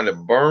you're trying to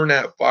burn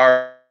that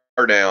fire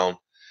down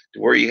to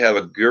where you have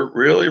a good,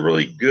 really,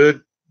 really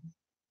good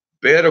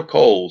bed of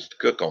coals to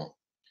cook on.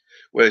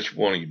 Whether it's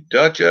one of your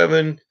Dutch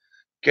oven,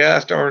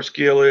 cast iron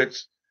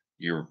skillets,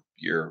 your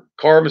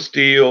carbon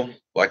steel,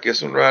 like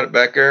this one right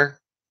back there,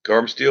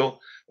 carbon steel,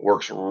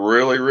 works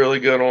really,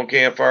 really good on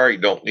campfire. You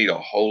don't need a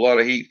whole lot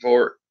of heat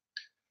for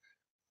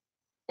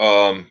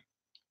it.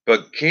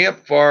 But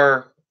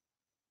campfire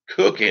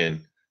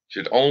cooking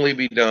should only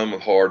be done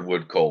with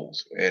hardwood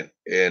coals,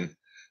 and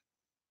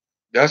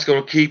that's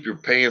going to keep your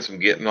pans from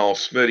getting all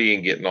smutty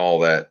and getting all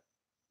that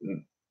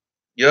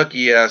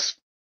yucky ass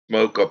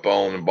smoke up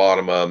on the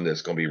bottom of them.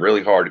 That's going to be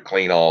really hard to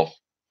clean off.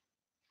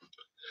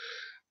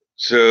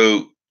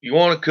 So you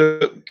want to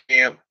cook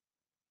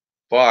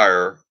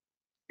campfire,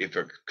 if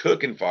a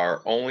cooking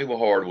fire, only with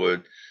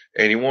hardwood,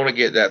 and you want to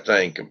get that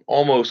thing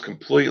almost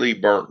completely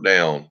burnt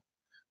down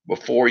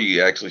before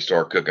you actually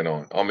start cooking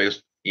on.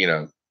 Almost,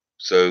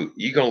 so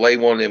you're going to lay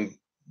one of them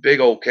big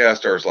old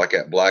cast irons like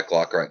that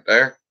Blacklock right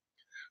there,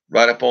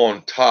 right up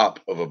on top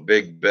of a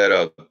big bed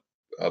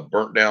of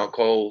burnt down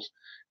coals.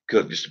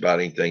 Cook just about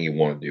anything you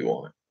want to do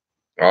on it.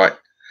 All right.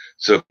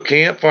 So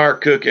campfire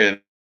cooking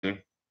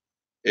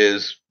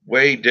is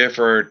way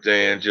different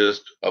than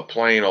just a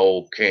plain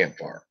old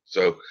campfire.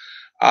 So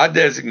I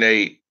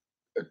designate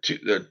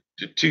the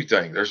two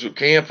things. There's a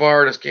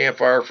campfire. That's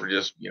campfire for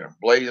just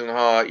blazing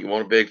hot. You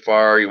want a big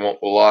fire. You want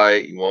the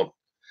light. You want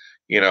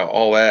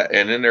all that.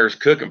 And then there's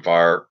cooking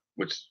fire,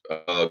 which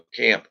is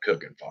camp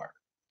cooking fire,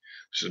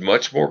 which is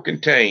much more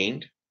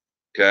contained.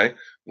 Okay.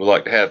 We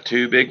like to have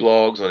two big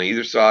logs on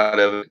either side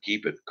of it,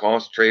 keep it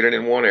concentrated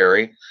in one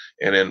area,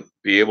 and then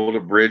be able to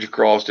bridge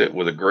across it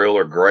with a grill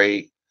or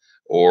grate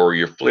or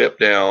your flip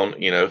down.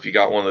 If you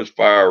got one of those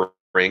fire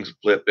rings,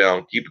 flip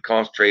down, keep it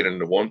concentrated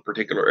into one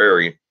particular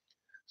area.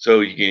 So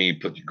you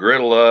put your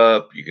griddle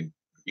up, you can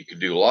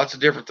do lots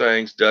of different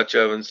things, Dutch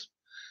ovens,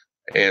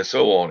 and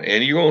so on.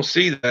 And you're gonna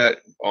see that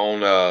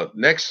on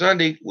next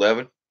Sunday,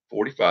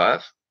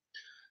 11:45.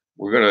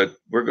 We're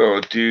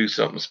gonna do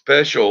something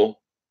special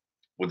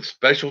with a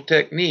special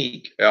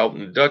technique out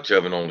in the Dutch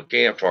oven on the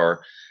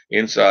campfire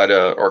inside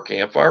our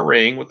campfire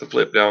ring with the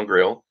flip down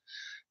grill.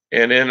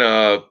 And then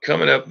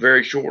coming up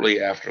very shortly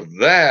after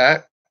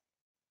that,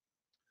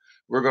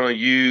 we're going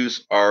to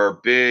use our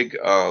big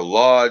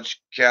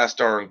Lodge cast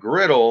iron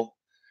griddle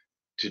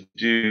to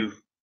do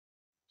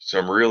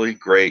some really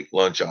great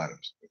lunch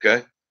items.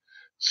 Okay.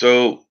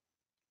 So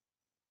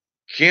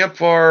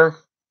campfire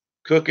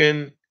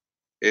cooking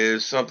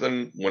is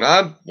something when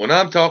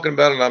I'm talking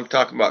about it, I'm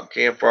talking about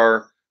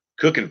campfire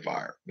cooking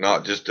fire,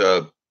 not just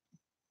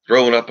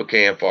throwing up a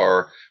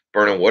campfire,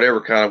 burning whatever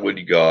kind of wood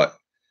you got.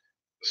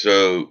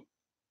 So,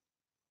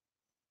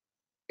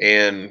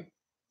 and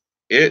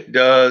it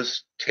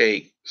does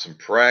take some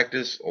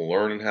practice on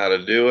learning how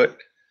to do it,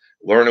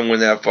 learning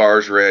when that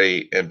fire's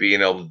ready, and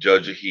being able to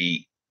judge the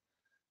heat.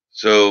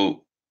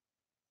 So,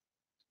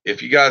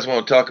 if you guys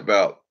want to talk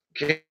about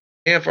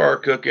campfire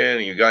cooking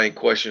and you got any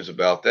questions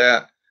about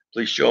that,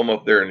 please show them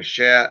up there in the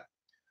chat.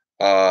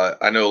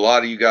 I know a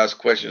lot of you guys'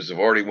 questions have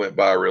already went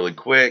by really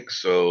quick,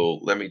 so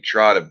let me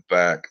try to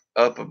back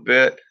up a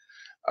bit.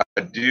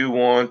 I do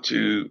want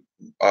to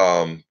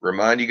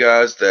remind you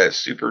guys that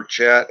super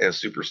chat and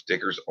super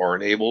stickers are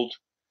enabled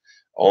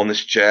on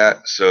this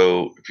chat.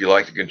 So if you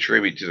like to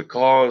contribute to the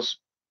cause,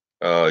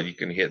 you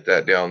can hit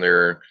that down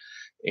there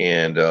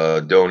and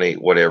donate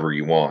whatever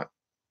you want.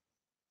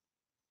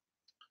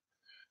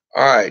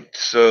 All right,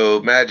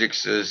 so Magic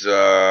says,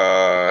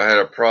 I had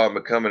a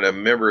problem becoming a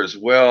member as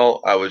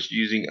well. I was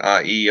using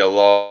IE, I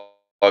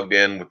logged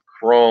in with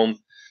Chrome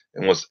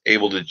and was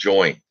able to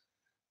join.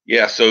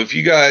 Yeah, so if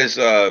you guys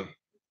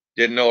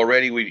didn't know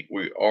already, we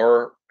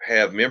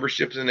have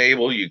memberships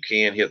enabled. You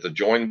can hit the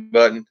join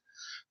button.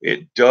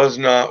 It does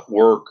not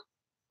work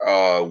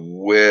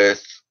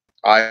with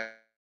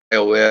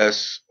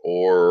iOS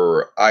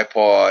or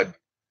iPod.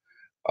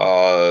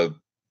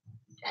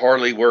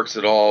 Hardly works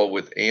at all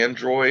with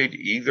Android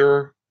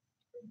either.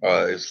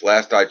 As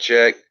last I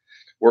checked,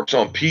 works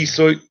on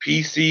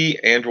PC,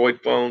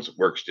 Android phones,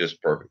 works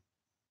just perfect.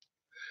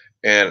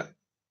 And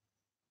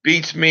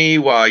beats me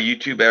why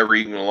YouTube ever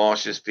even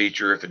launched this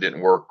feature if it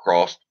didn't work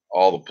across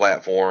all the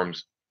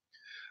platforms.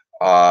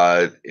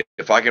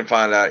 If I can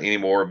find out any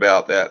more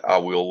about that, I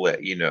will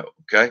let you know.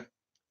 Okay.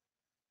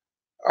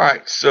 All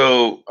right.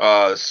 So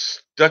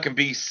Stuck in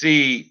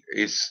BC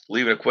is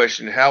leaving a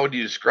question. How would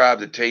you describe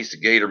the taste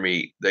of gator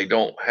meat? They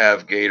don't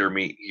have gator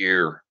meat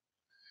here.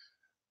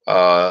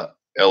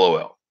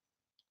 LOL.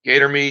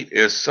 Gator meat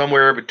is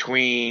somewhere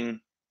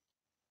between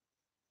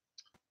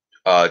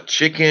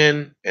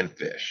chicken and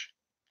fish.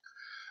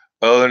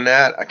 Other than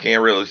that, I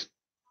can't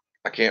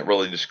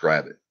really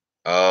describe it.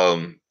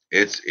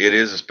 It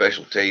is a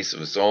special taste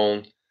of its own.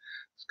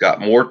 It's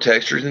got more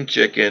texture than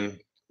chicken,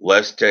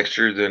 less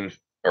texture than,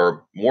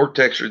 or more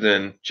texture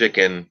than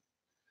chicken,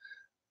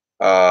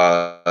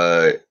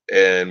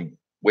 and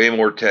way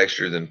more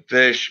texture than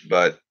fish,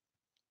 but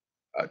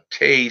a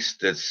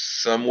taste that's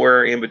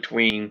somewhere in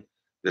between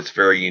that's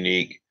very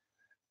unique.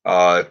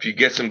 If you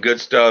get some good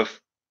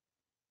stuff,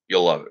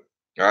 you'll love it.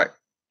 All right.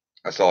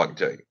 That's all I can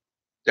tell you.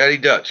 Daddy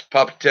Dutch,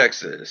 Papa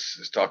Texas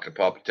is talking to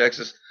Papa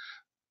Texas.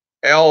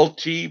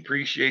 LT,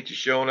 appreciate you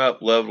showing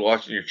up. Love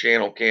watching your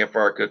channel,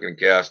 Campfire Cooking and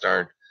Cast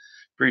Iron.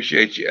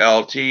 Appreciate you,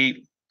 LT.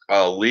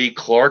 Lee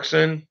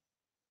Clarkson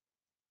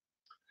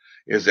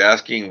is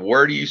asking,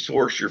 where do you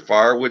source your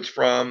firewoods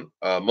from?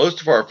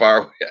 Most of our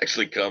firewood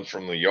actually comes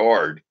from the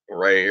yard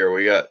right here.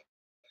 We got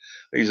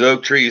these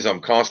oak trees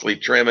I'm constantly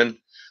trimming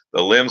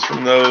the limbs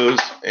from those.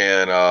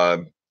 And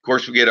of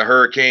course, we get a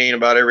hurricane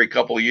about every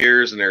couple of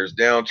years, and there's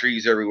down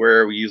trees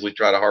everywhere. We usually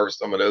try to harvest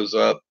some of those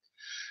up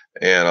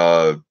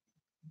and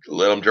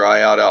let them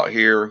dry out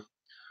here.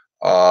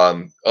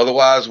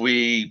 Otherwise,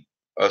 we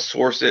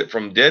source it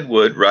from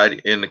deadwood right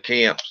in the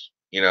camps,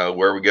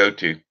 where we go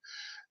to.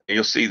 And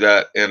you'll see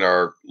that in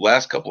our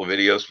last couple of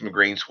videos from the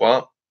Green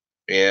Swamp,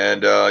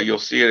 and you'll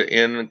see it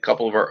in a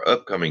couple of our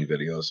upcoming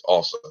videos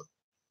also.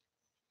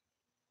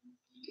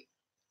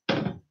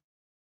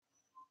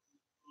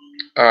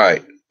 All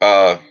right.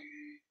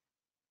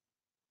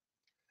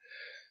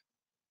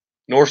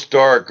 North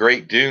Star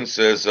Great Dune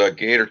says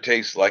gator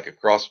tastes like a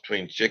cross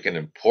between chicken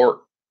and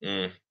pork.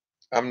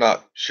 I'm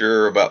not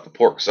sure about the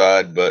pork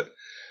side, but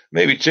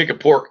maybe chicken,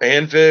 pork,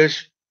 and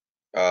fish.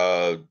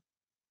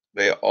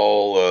 They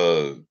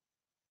all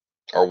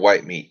or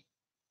white meat.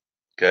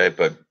 Okay,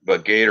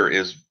 but gator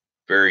is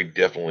very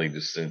definitely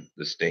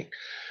distinct.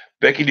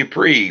 Becky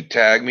Dupree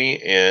tagged me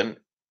in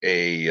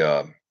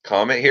a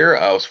comment here.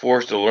 I was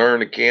forced to learn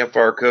to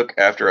campfire cook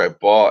after I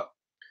bought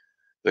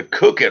the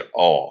Cook It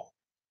All.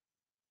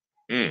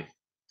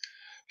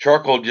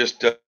 Charcoal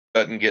just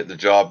doesn't get the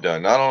job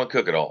done. Not on a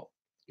Cook It All.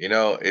 You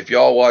know, if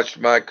y'all watched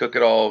my Cook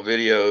It All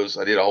videos,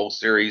 I did a whole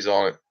series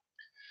on it,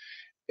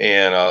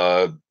 and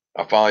I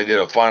finally did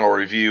a final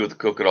review of the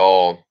Cook It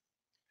All.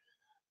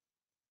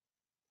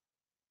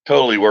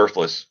 Totally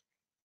worthless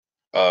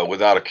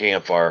without a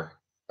campfire.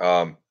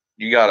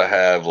 You got to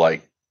have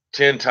like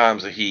 10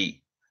 times the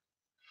heat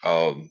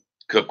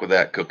cook with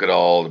that Cook It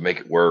All to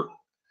make it work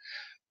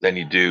than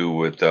you do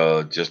with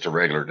just a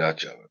regular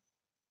Dutch oven.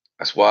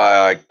 That's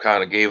why I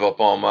kind of gave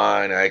up on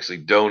mine. I actually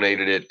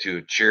donated it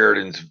to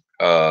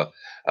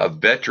a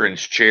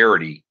veterans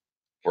charity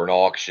for an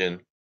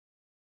auction,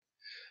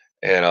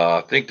 and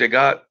I think they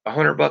got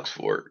 $100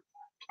 for it.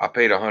 I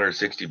paid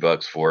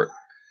 $160 for it,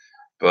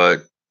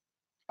 but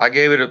I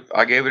gave it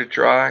a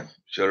try.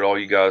 Showed all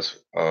you guys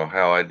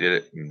how I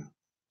did it,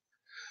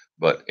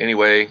 but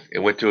anyway, it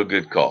went to a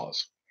good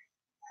cause.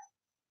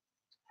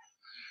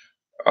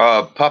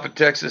 Papa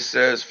Texas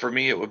says for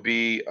me it would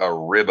be a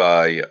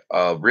ribeye.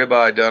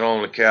 Ribeye done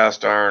on a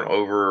cast iron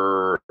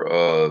over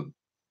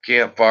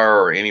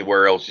campfire or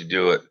anywhere else you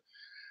do it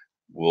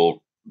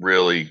will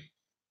really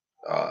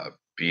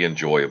be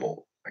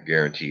enjoyable. I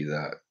guarantee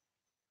that.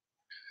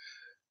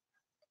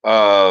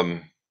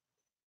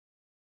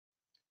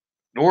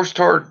 North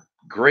Star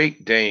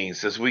Great Dane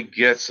says we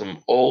get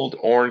some old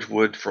orange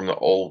wood from the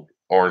old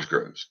orange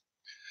groves.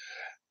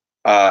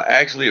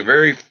 Actually, the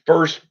very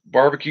first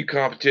barbecue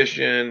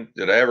competition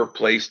that I ever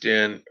placed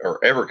in or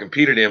ever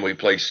competed in, we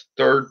placed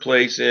third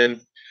place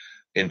in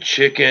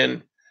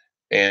chicken,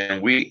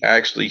 and we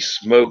actually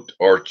smoked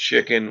our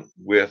chicken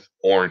with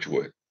orange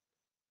wood.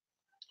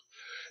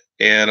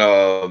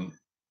 And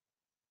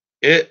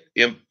it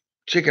in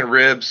chicken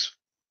ribs,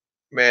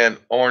 man,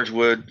 orange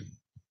wood.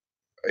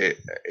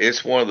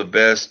 It's one of the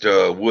best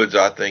woods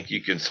I think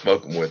you can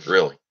smoke them with,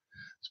 really,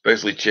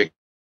 especially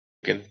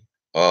chicken.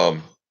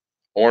 Um,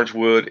 Orange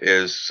wood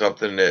is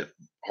something that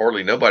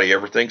hardly nobody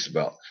ever thinks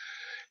about.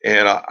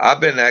 And I've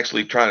been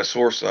actually trying to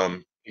source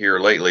some here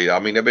lately. I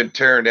mean, I've been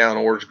tearing down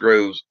orange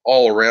groves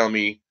all around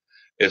me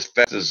as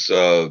fast as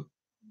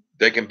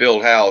they can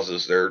build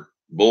houses. They're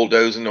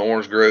bulldozing the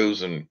orange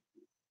groves, and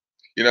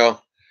you know,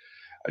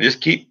 I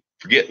just keep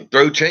forgetting to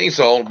throw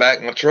chainsaw in the back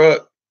of my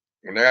truck.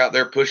 And they're out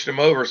there pushing them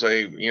over.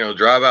 Say,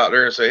 drive out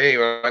there and say, hey,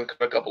 I can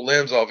cut a couple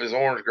limbs off this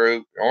orange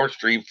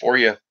tree before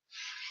you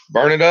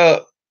burn it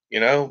up.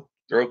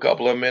 Throw a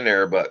couple of them in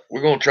there. But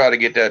we're going to try to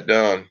get that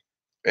done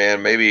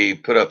and maybe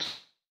put up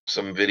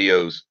some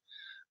videos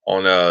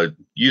on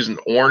using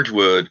orange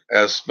wood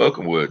as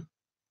smoking wood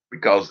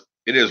because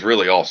it is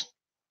really awesome.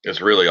 It's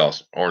really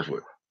awesome, orange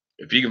wood.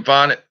 If you can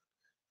find it,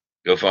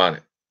 go find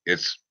it.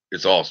 It's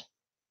awesome.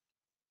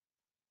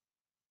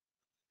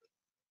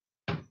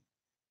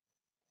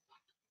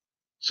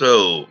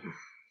 So,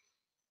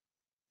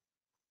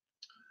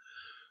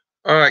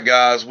 all right,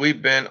 guys,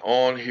 we've been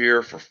on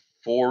here for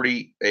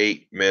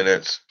 48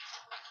 minutes.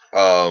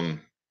 Hope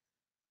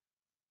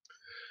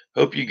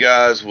you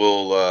guys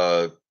will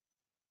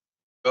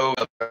go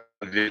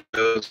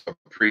videos.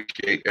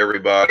 Appreciate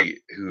everybody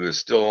who is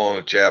still on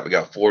the chat. We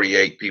got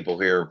 48 people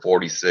here and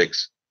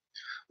 46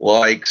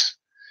 likes.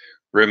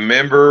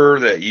 Remember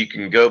that you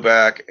can go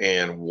back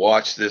and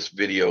watch this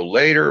video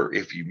later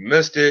if you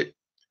missed it.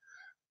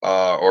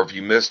 Or if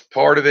you missed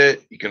part of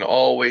it, you can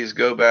always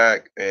go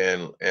back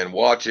and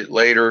watch it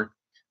later.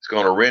 It's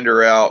going to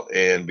render out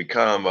and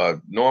become a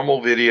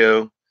normal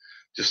video,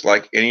 just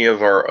like any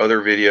of our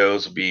other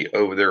videos will be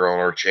over there on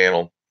our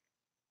channel.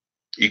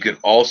 You can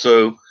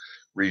also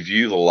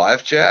review the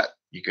live chat.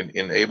 You can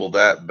enable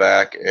that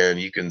back,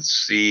 and you can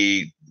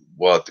see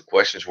what the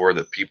questions were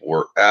that people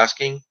were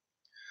asking.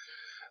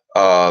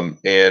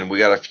 And we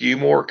got a few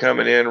more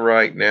coming in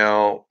right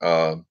now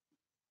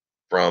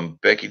from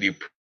Becky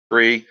Dupree.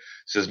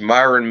 Says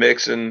Myron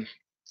Mixon,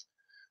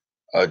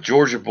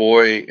 Georgia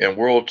boy and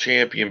world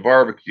champion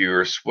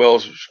barbecuer,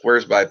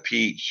 swears by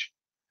peach.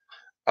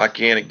 I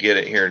can't get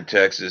it here in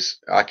Texas.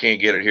 I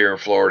can't get it here in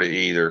Florida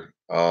either,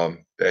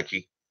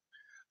 Becky.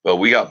 But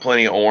we got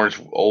plenty of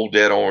old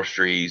dead orange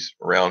trees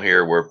around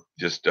here where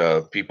just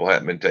people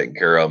haven't been taking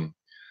care of them.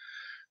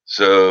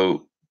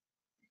 So,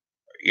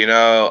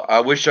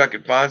 I wish I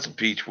could find some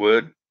peach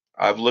wood.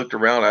 I've looked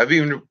around. I've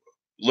even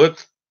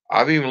looked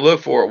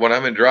for it when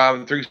I've been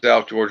driving through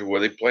South Georgia where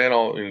they plant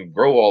all and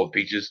grow all the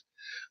peaches.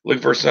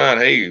 Look for a sign.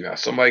 Hey,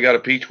 somebody got a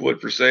peach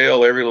wood for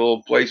sale. Every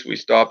little place we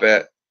stop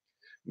at,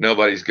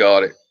 nobody's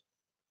got it.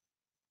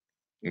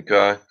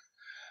 Okay.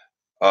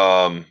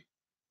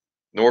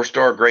 North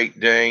Star Great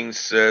Dane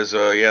says,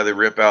 yeah, they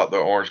rip out the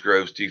orange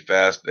groves too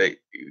fast.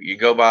 You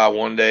go by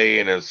one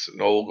day and it's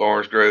an old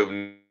orange grove,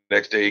 and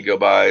next day you go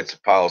by, it's a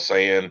pile of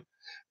sand,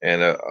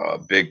 and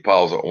big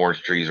piles of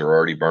orange trees are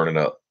already burning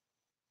up.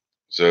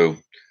 So,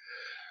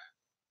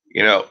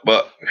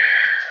 but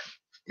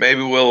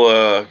maybe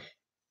we'll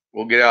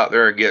get out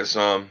there and get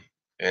some,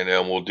 and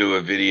then we'll do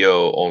a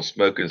video on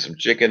smoking some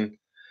chicken,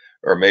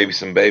 or maybe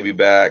some baby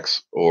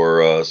backs,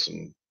 or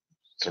some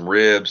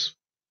ribs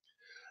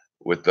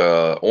with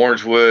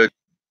orange wood.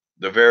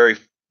 The very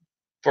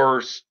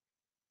first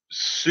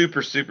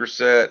super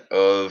set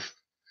of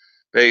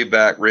baby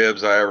back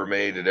ribs I ever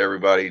made that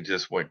everybody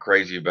just went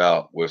crazy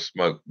about was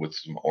smoked with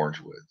some orange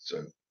wood.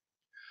 So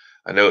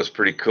I know it's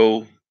pretty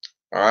cool.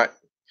 All right.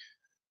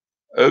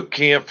 Oak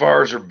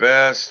campfires are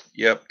best.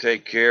 Yep.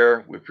 Take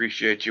care. We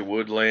appreciate you,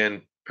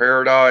 Woodland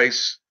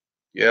Paradise.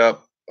 Yep.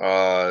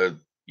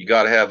 You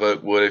got to have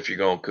oak wood if you're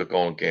going to cook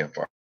on a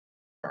campfire.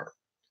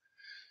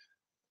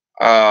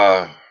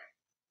 All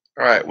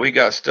right. We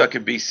got Stuck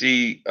in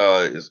BC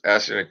is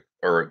asking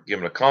or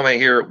giving a comment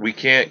here. We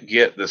can't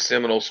get the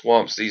Seminole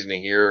Swamp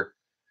seasoning here.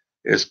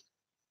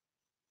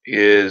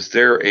 Is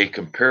there a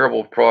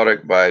comparable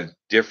product by a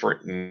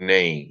different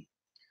name?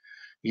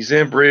 He's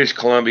in British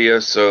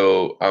Columbia,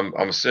 so I'm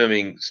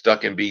assuming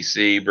Stuck in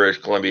BC,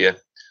 British Columbia.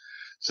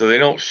 So they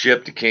don't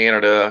ship to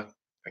Canada.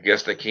 I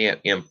guess they can't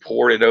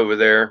import it over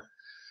there.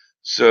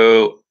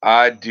 So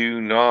I do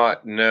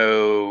not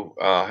know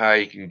how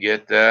you can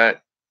get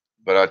that.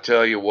 But I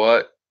tell you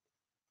what,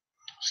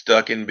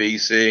 Stuck in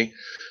BC,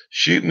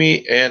 shoot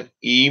me an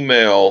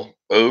email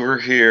over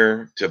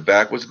here to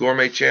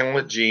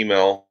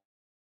backwoodsgourmetchannel@gmail,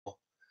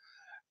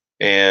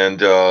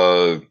 and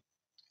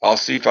I'll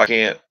see if I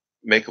can't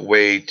make a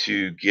way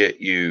to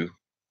get you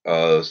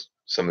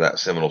some of that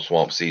Seminole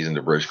Swamp season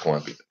to British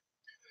Columbia.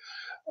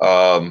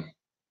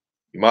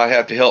 You might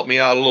have to help me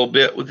out a little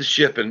bit with the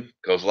shipping,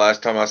 because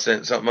last time I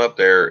sent something up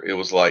there, it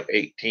was like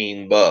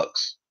 $18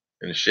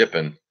 in the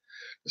shipping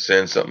to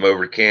send something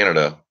over to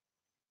Canada.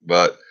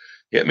 But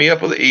hit me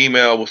up with an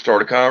email. We'll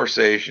start a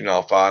conversation.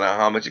 I'll find out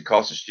how much it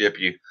costs to ship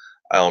you.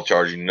 I don't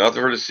charge you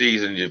nothing for the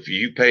season. If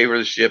you pay for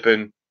the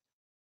shipping,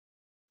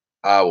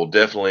 I will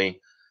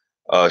definitely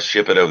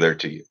ship it over there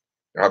to you.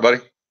 All right, buddy?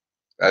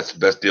 That's the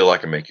best deal I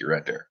can make you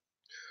right there.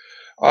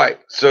 All right,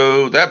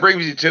 so that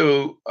brings you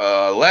to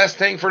last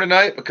thing for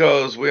tonight,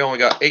 because we only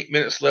got 8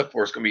 minutes left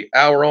for it's going to be an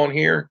hour on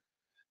here,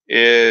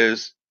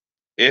 is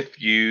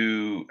if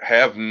you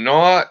have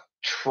not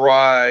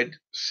tried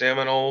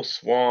Seminole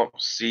Swamp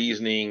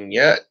seasoning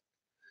yet,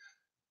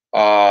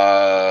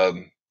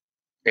 and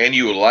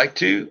you would like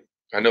to,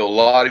 I know a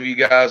lot of you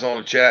guys on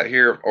the chat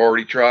here have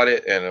already tried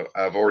it, and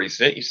I've already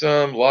sent you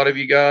some. A lot of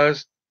you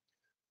guys,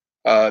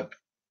 if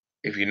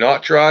you've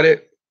not tried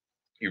it,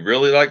 you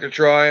really like to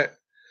try it,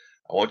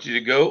 I want you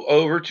to go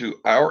over to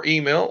our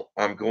email.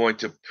 I'm going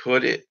to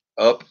put it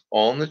up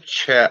on the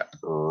chat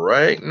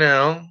right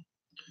now.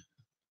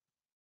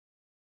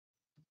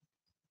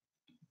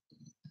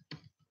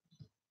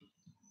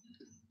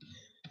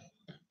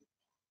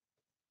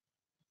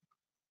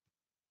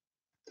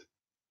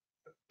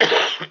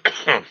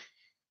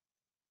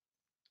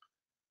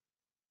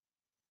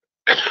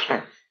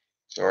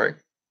 Sorry.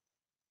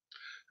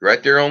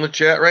 Right there on the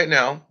chat right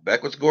now,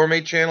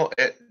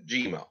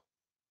 backwoodsgourmetchannel@gmail.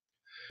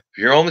 If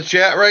you're on the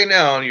chat right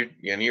now and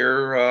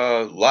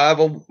you're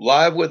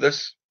live with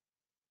us,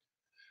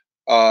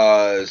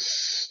 and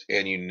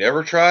you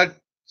never tried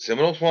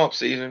Seminole Swamp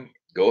season,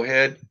 go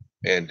ahead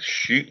and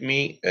shoot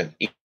me an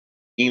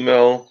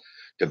email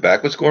to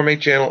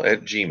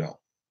backwoodsgourmetchannel@gmail.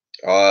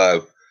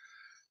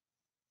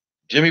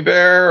 Jimmy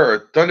Bear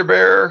or Thunder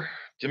Bear,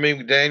 Jimmy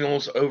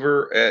McDaniels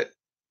over at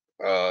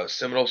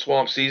Seminole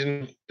Swamp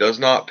season does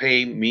not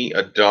pay me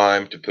a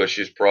dime to push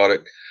his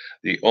product.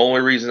 The only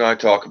reason I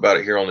talk about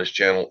it here on this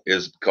channel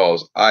is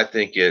because I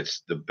think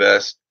it's the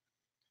best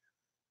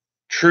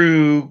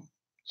true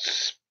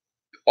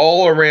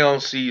all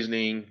around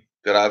seasoning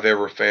that I've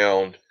ever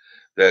found,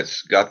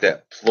 that's got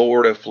that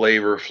Florida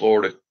flavor,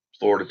 Florida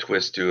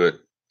twist to it.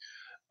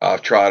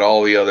 I've tried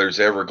all the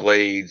others,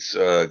 Everglades,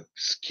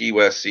 Key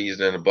West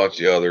seasoning, a bunch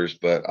of others,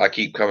 but I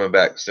keep coming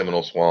back to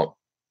Seminole Swamp.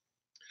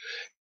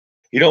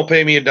 He don't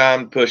pay me a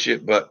dime to push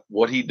it, but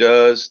what he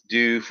does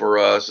do for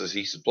us is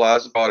he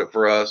supplies the product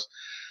for us.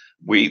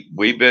 We've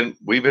been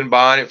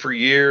buying it for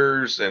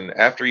years, and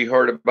after he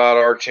heard about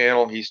our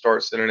channel, he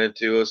starts sending it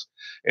to us,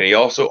 and he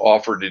also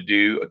offered to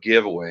do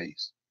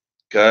giveaways.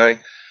 Okay,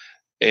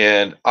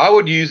 and I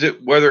would use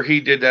it whether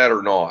he did that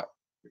or not,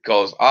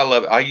 because I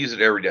love it. I use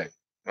it every day.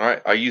 All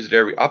right, I use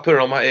it I put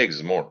it on my eggs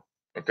this morning.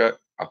 Okay,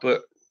 I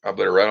put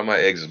it right on my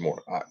eggs this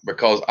morning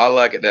because I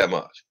like it that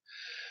much.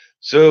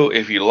 So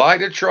if you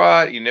like to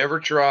try it, you never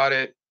tried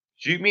it,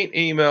 shoot me an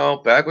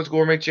email,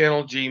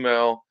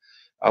 backwoodsgourmetchannel@gmail.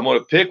 I'm going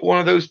to pick one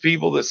of those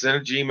people that sent a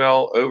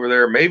Gmail over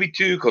there, maybe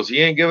two, because he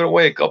ain't giving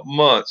away a couple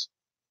months,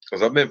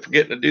 because I've been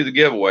forgetting to do the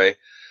giveaway.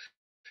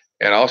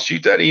 And I'll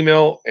shoot that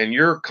email and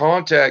your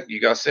contact. You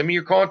got to send me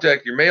your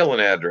contact, your mailing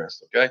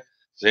address. Okay.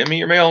 Send me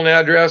your mailing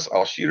address.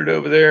 I'll shoot it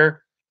over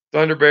there.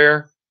 Thunder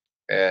Bear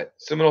at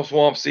Seminole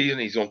Swamp season.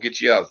 He's going to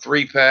get you out a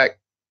 3-pack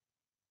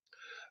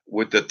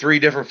with the 3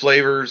 different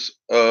flavors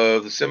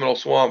of the Seminole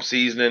Swamp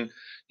seasoning.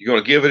 You're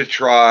going to give it a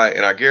try,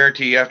 and I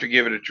guarantee you, after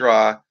give it a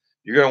try,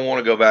 you're going to want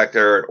to go back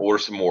there and order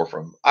some more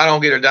from them. I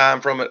don't get a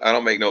dime from it. I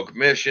don't make no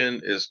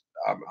commission.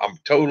 I'm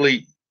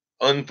totally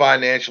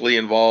unfinancially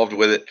involved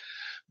with it.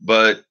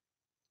 But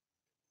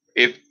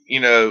if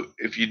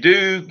you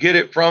do get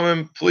it from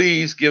him,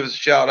 please give us a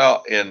shout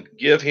out and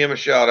give him a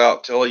shout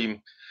out. Tell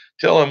him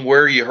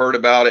where you heard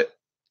about it,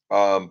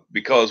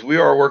 because we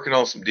are working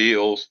on some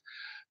deals,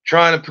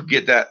 trying to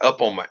get that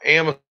up on my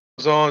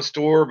Amazon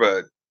store.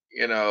 But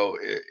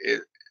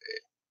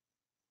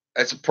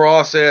it's a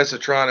process of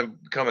trying to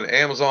become an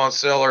Amazon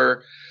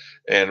seller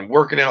and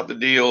working out the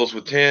deals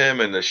with him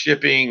and the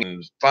shipping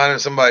and finding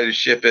somebody to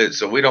ship it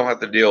so we don't have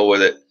to deal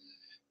with it.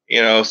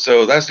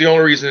 So that's the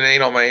only reason it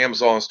ain't on my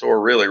Amazon store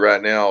really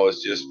right now,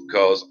 is just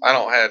because I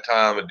don't have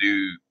time to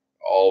do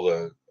all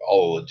the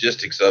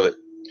logistics of it.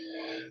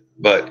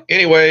 But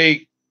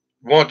anyway,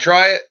 want to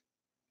try it?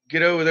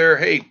 Get over there.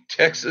 Hey,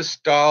 Texas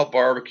style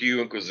barbecue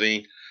and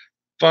cuisine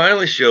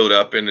finally showed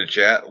up in the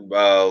chat.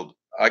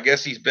 I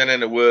guess he's been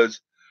in the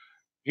woods.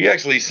 He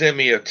actually sent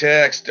me a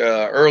text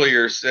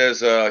earlier.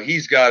 Says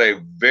he's got a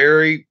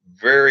very,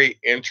 very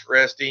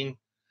interesting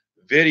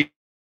video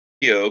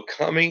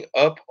coming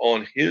up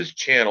on his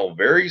channel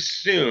very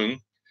soon,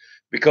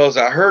 because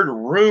I heard a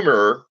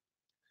rumor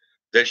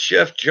that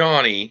Chef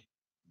Johnny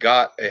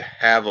got a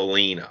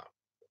javelina.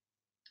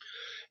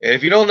 And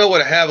if you don't know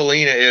what a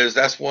javelina is,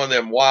 that's one of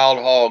them wild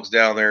hogs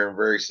down there in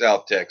very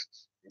South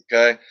Texas.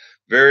 Okay,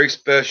 very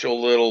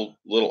special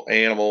little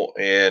animal.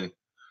 And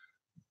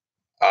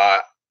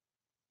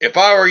if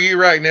I were you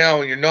right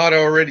now and you're not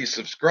already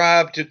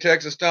subscribed to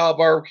Texas Style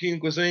Barbecue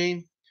and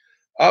Cuisine,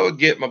 I would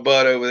get my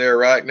butt over there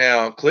right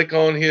now. Click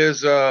on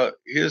his name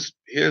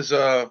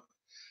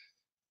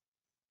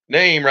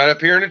right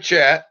up here in the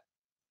chat.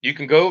 You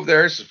can go over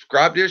there and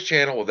subscribe to his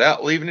channel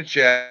without leaving the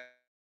chat,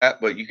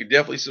 but you can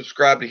definitely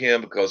subscribe to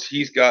him because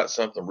he's got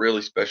something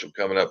really special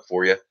coming up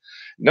for you.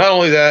 Not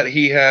only that,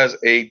 he has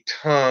a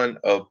ton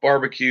of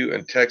barbecue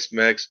and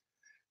Tex-Mex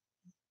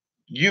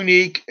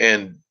unique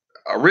and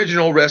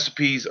original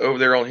recipes over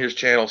there on his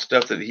channel,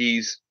 stuff that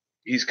he's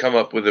come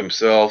up with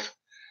himself.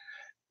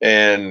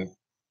 And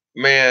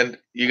man,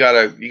 you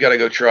gotta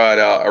go try it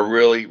out. I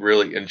really,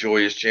 really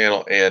enjoy his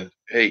channel, and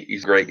hey,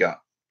 he's a great guy.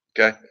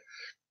 Okay.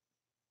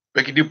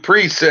 Becky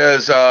Dupree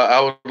says,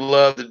 I would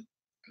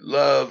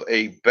love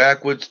a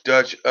backwoods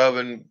Dutch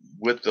oven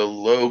with the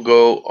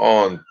logo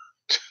on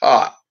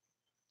top.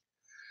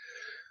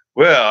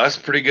 Well, that's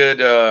pretty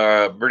good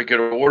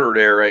order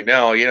there right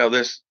now.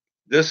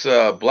 This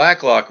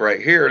black lock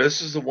right here,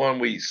 this is the one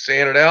we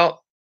sanded out.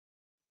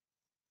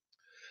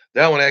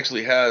 That one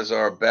actually has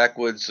our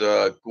backwoods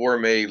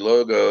gourmet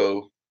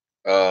logo.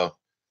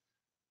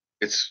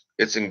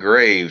 It's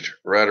engraved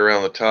right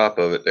around the top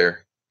of it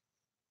there.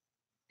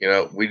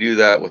 We do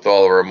that with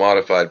all of our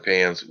modified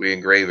pans. We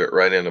engrave it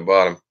right in the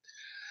bottom.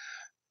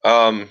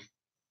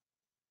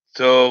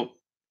 So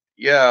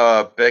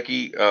yeah,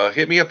 Becky,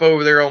 hit me up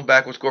over there on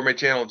Backwoods Gourmet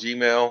Channel,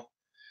 Gmail.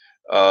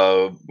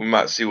 We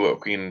might see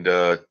what we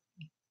can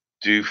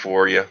do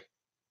for you.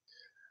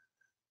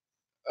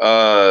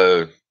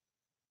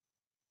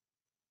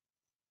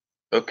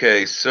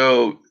 Okay,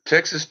 so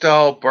Texas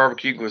style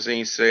barbecue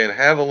cuisine saying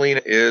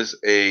javelina is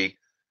a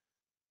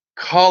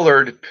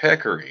collared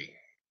peccary.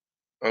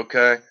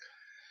 Okay,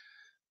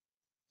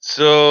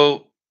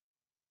 so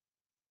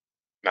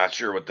not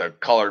sure what the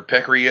collared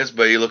peccary is,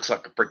 but he looks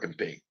like a freaking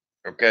pig.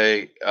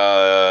 Okay,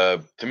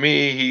 to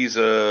me, he's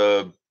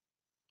some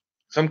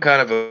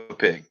kind of a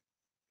pig.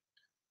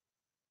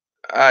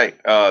 All right,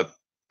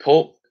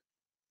 Polk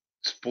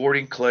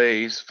Sporting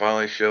Clays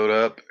finally showed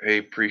up. Hey,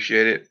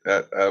 appreciate it.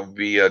 That would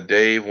be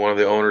Dave, one of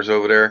the owners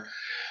over there.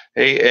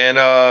 Hey,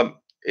 and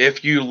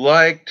if you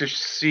like to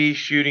see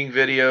shooting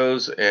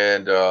videos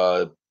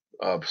and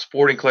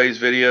Sporting Clays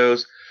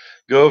videos,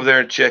 go over there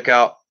and check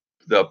out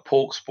the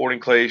Polk Sporting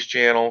Clays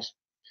channels.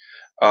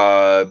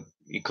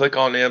 You click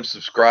on them,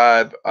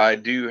 subscribe. I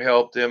do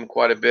help them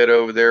quite a bit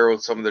over there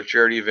with some of their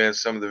charity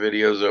events, some of the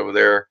videos over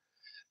there.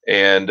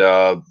 And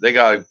they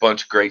got a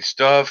bunch of great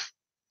stuff.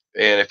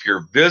 And if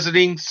you're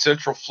visiting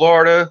Central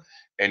Florida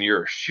and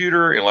you're a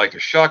shooter and like to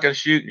shotgun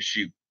shoot and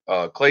shoot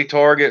clay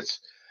targets,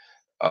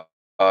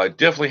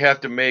 definitely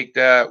have to make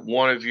that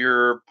one of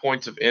your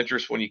points of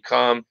interest when you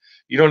come.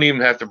 You don't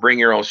even have to bring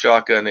your own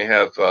shotgun. They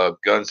have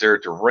guns there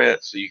to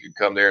rent, so you can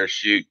come there and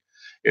shoot.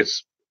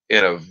 It's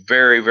in a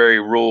very, very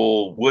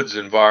rural woods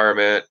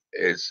environment.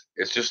 It's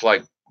just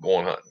like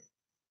going hunting.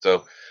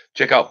 So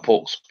check out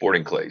Polk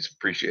Sporting Clays.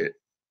 Appreciate it.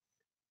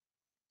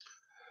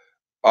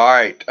 All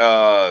right.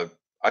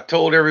 I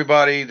told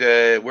everybody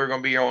that we're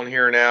going to be on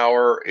here an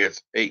hour.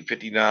 It's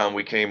 8:59.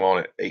 We came on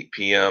at 8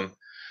 p.m.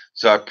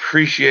 So I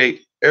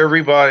appreciate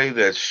everybody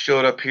that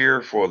showed up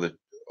here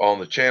on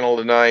the channel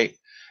tonight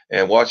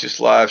and watch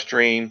this live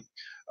stream.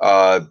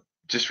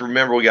 Just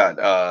remember, we got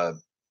a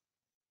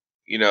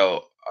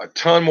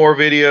ton more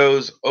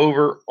videos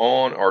over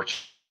on our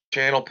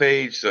channel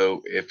page.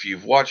 So if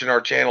you've watching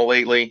our channel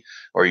lately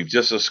or you've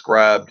just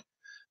subscribed,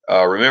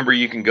 remember,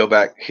 you can go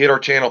back, hit our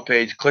channel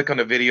page, click on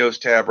the videos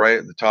tab right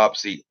at the top,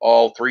 see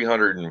all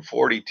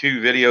 342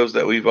 videos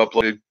that we've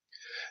uploaded.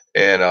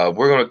 And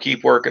we're going to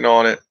keep working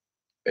on it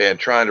and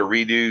trying to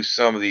redo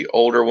some of the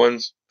older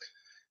ones.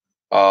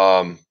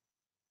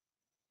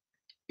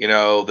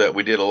 that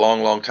we did a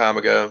long, long time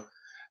ago.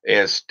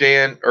 And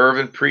Stan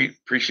Irvin,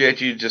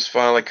 appreciate you just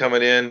finally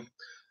coming in.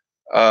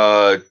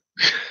 Uh,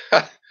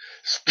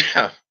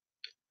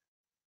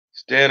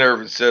 Stan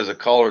Irvin says a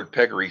collared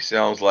peccary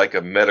sounds like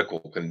a medical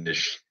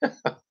condition.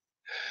 All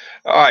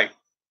right.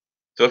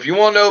 So if you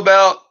want to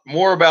know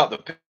more about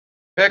the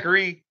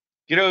peccary,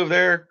 get over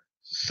there,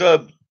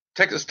 sub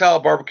Texas style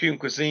barbecue and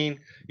cuisine.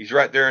 He's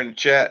right there in the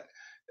chat.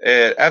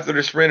 And after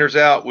this renders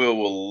out,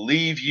 we'll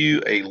leave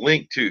you a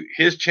link to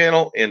his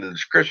channel in the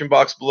description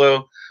box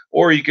below,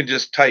 or you can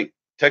just type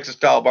Texas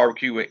style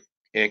barbecue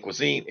and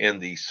cuisine in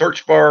the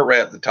search bar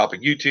right at the top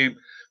of YouTube.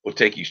 Will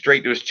take you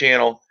straight to his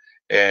channel,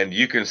 and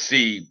you can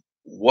see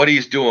what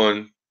he's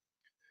doing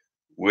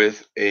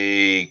with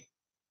a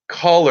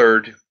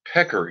collared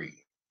peccary.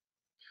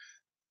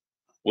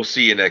 We'll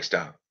see you next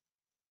time.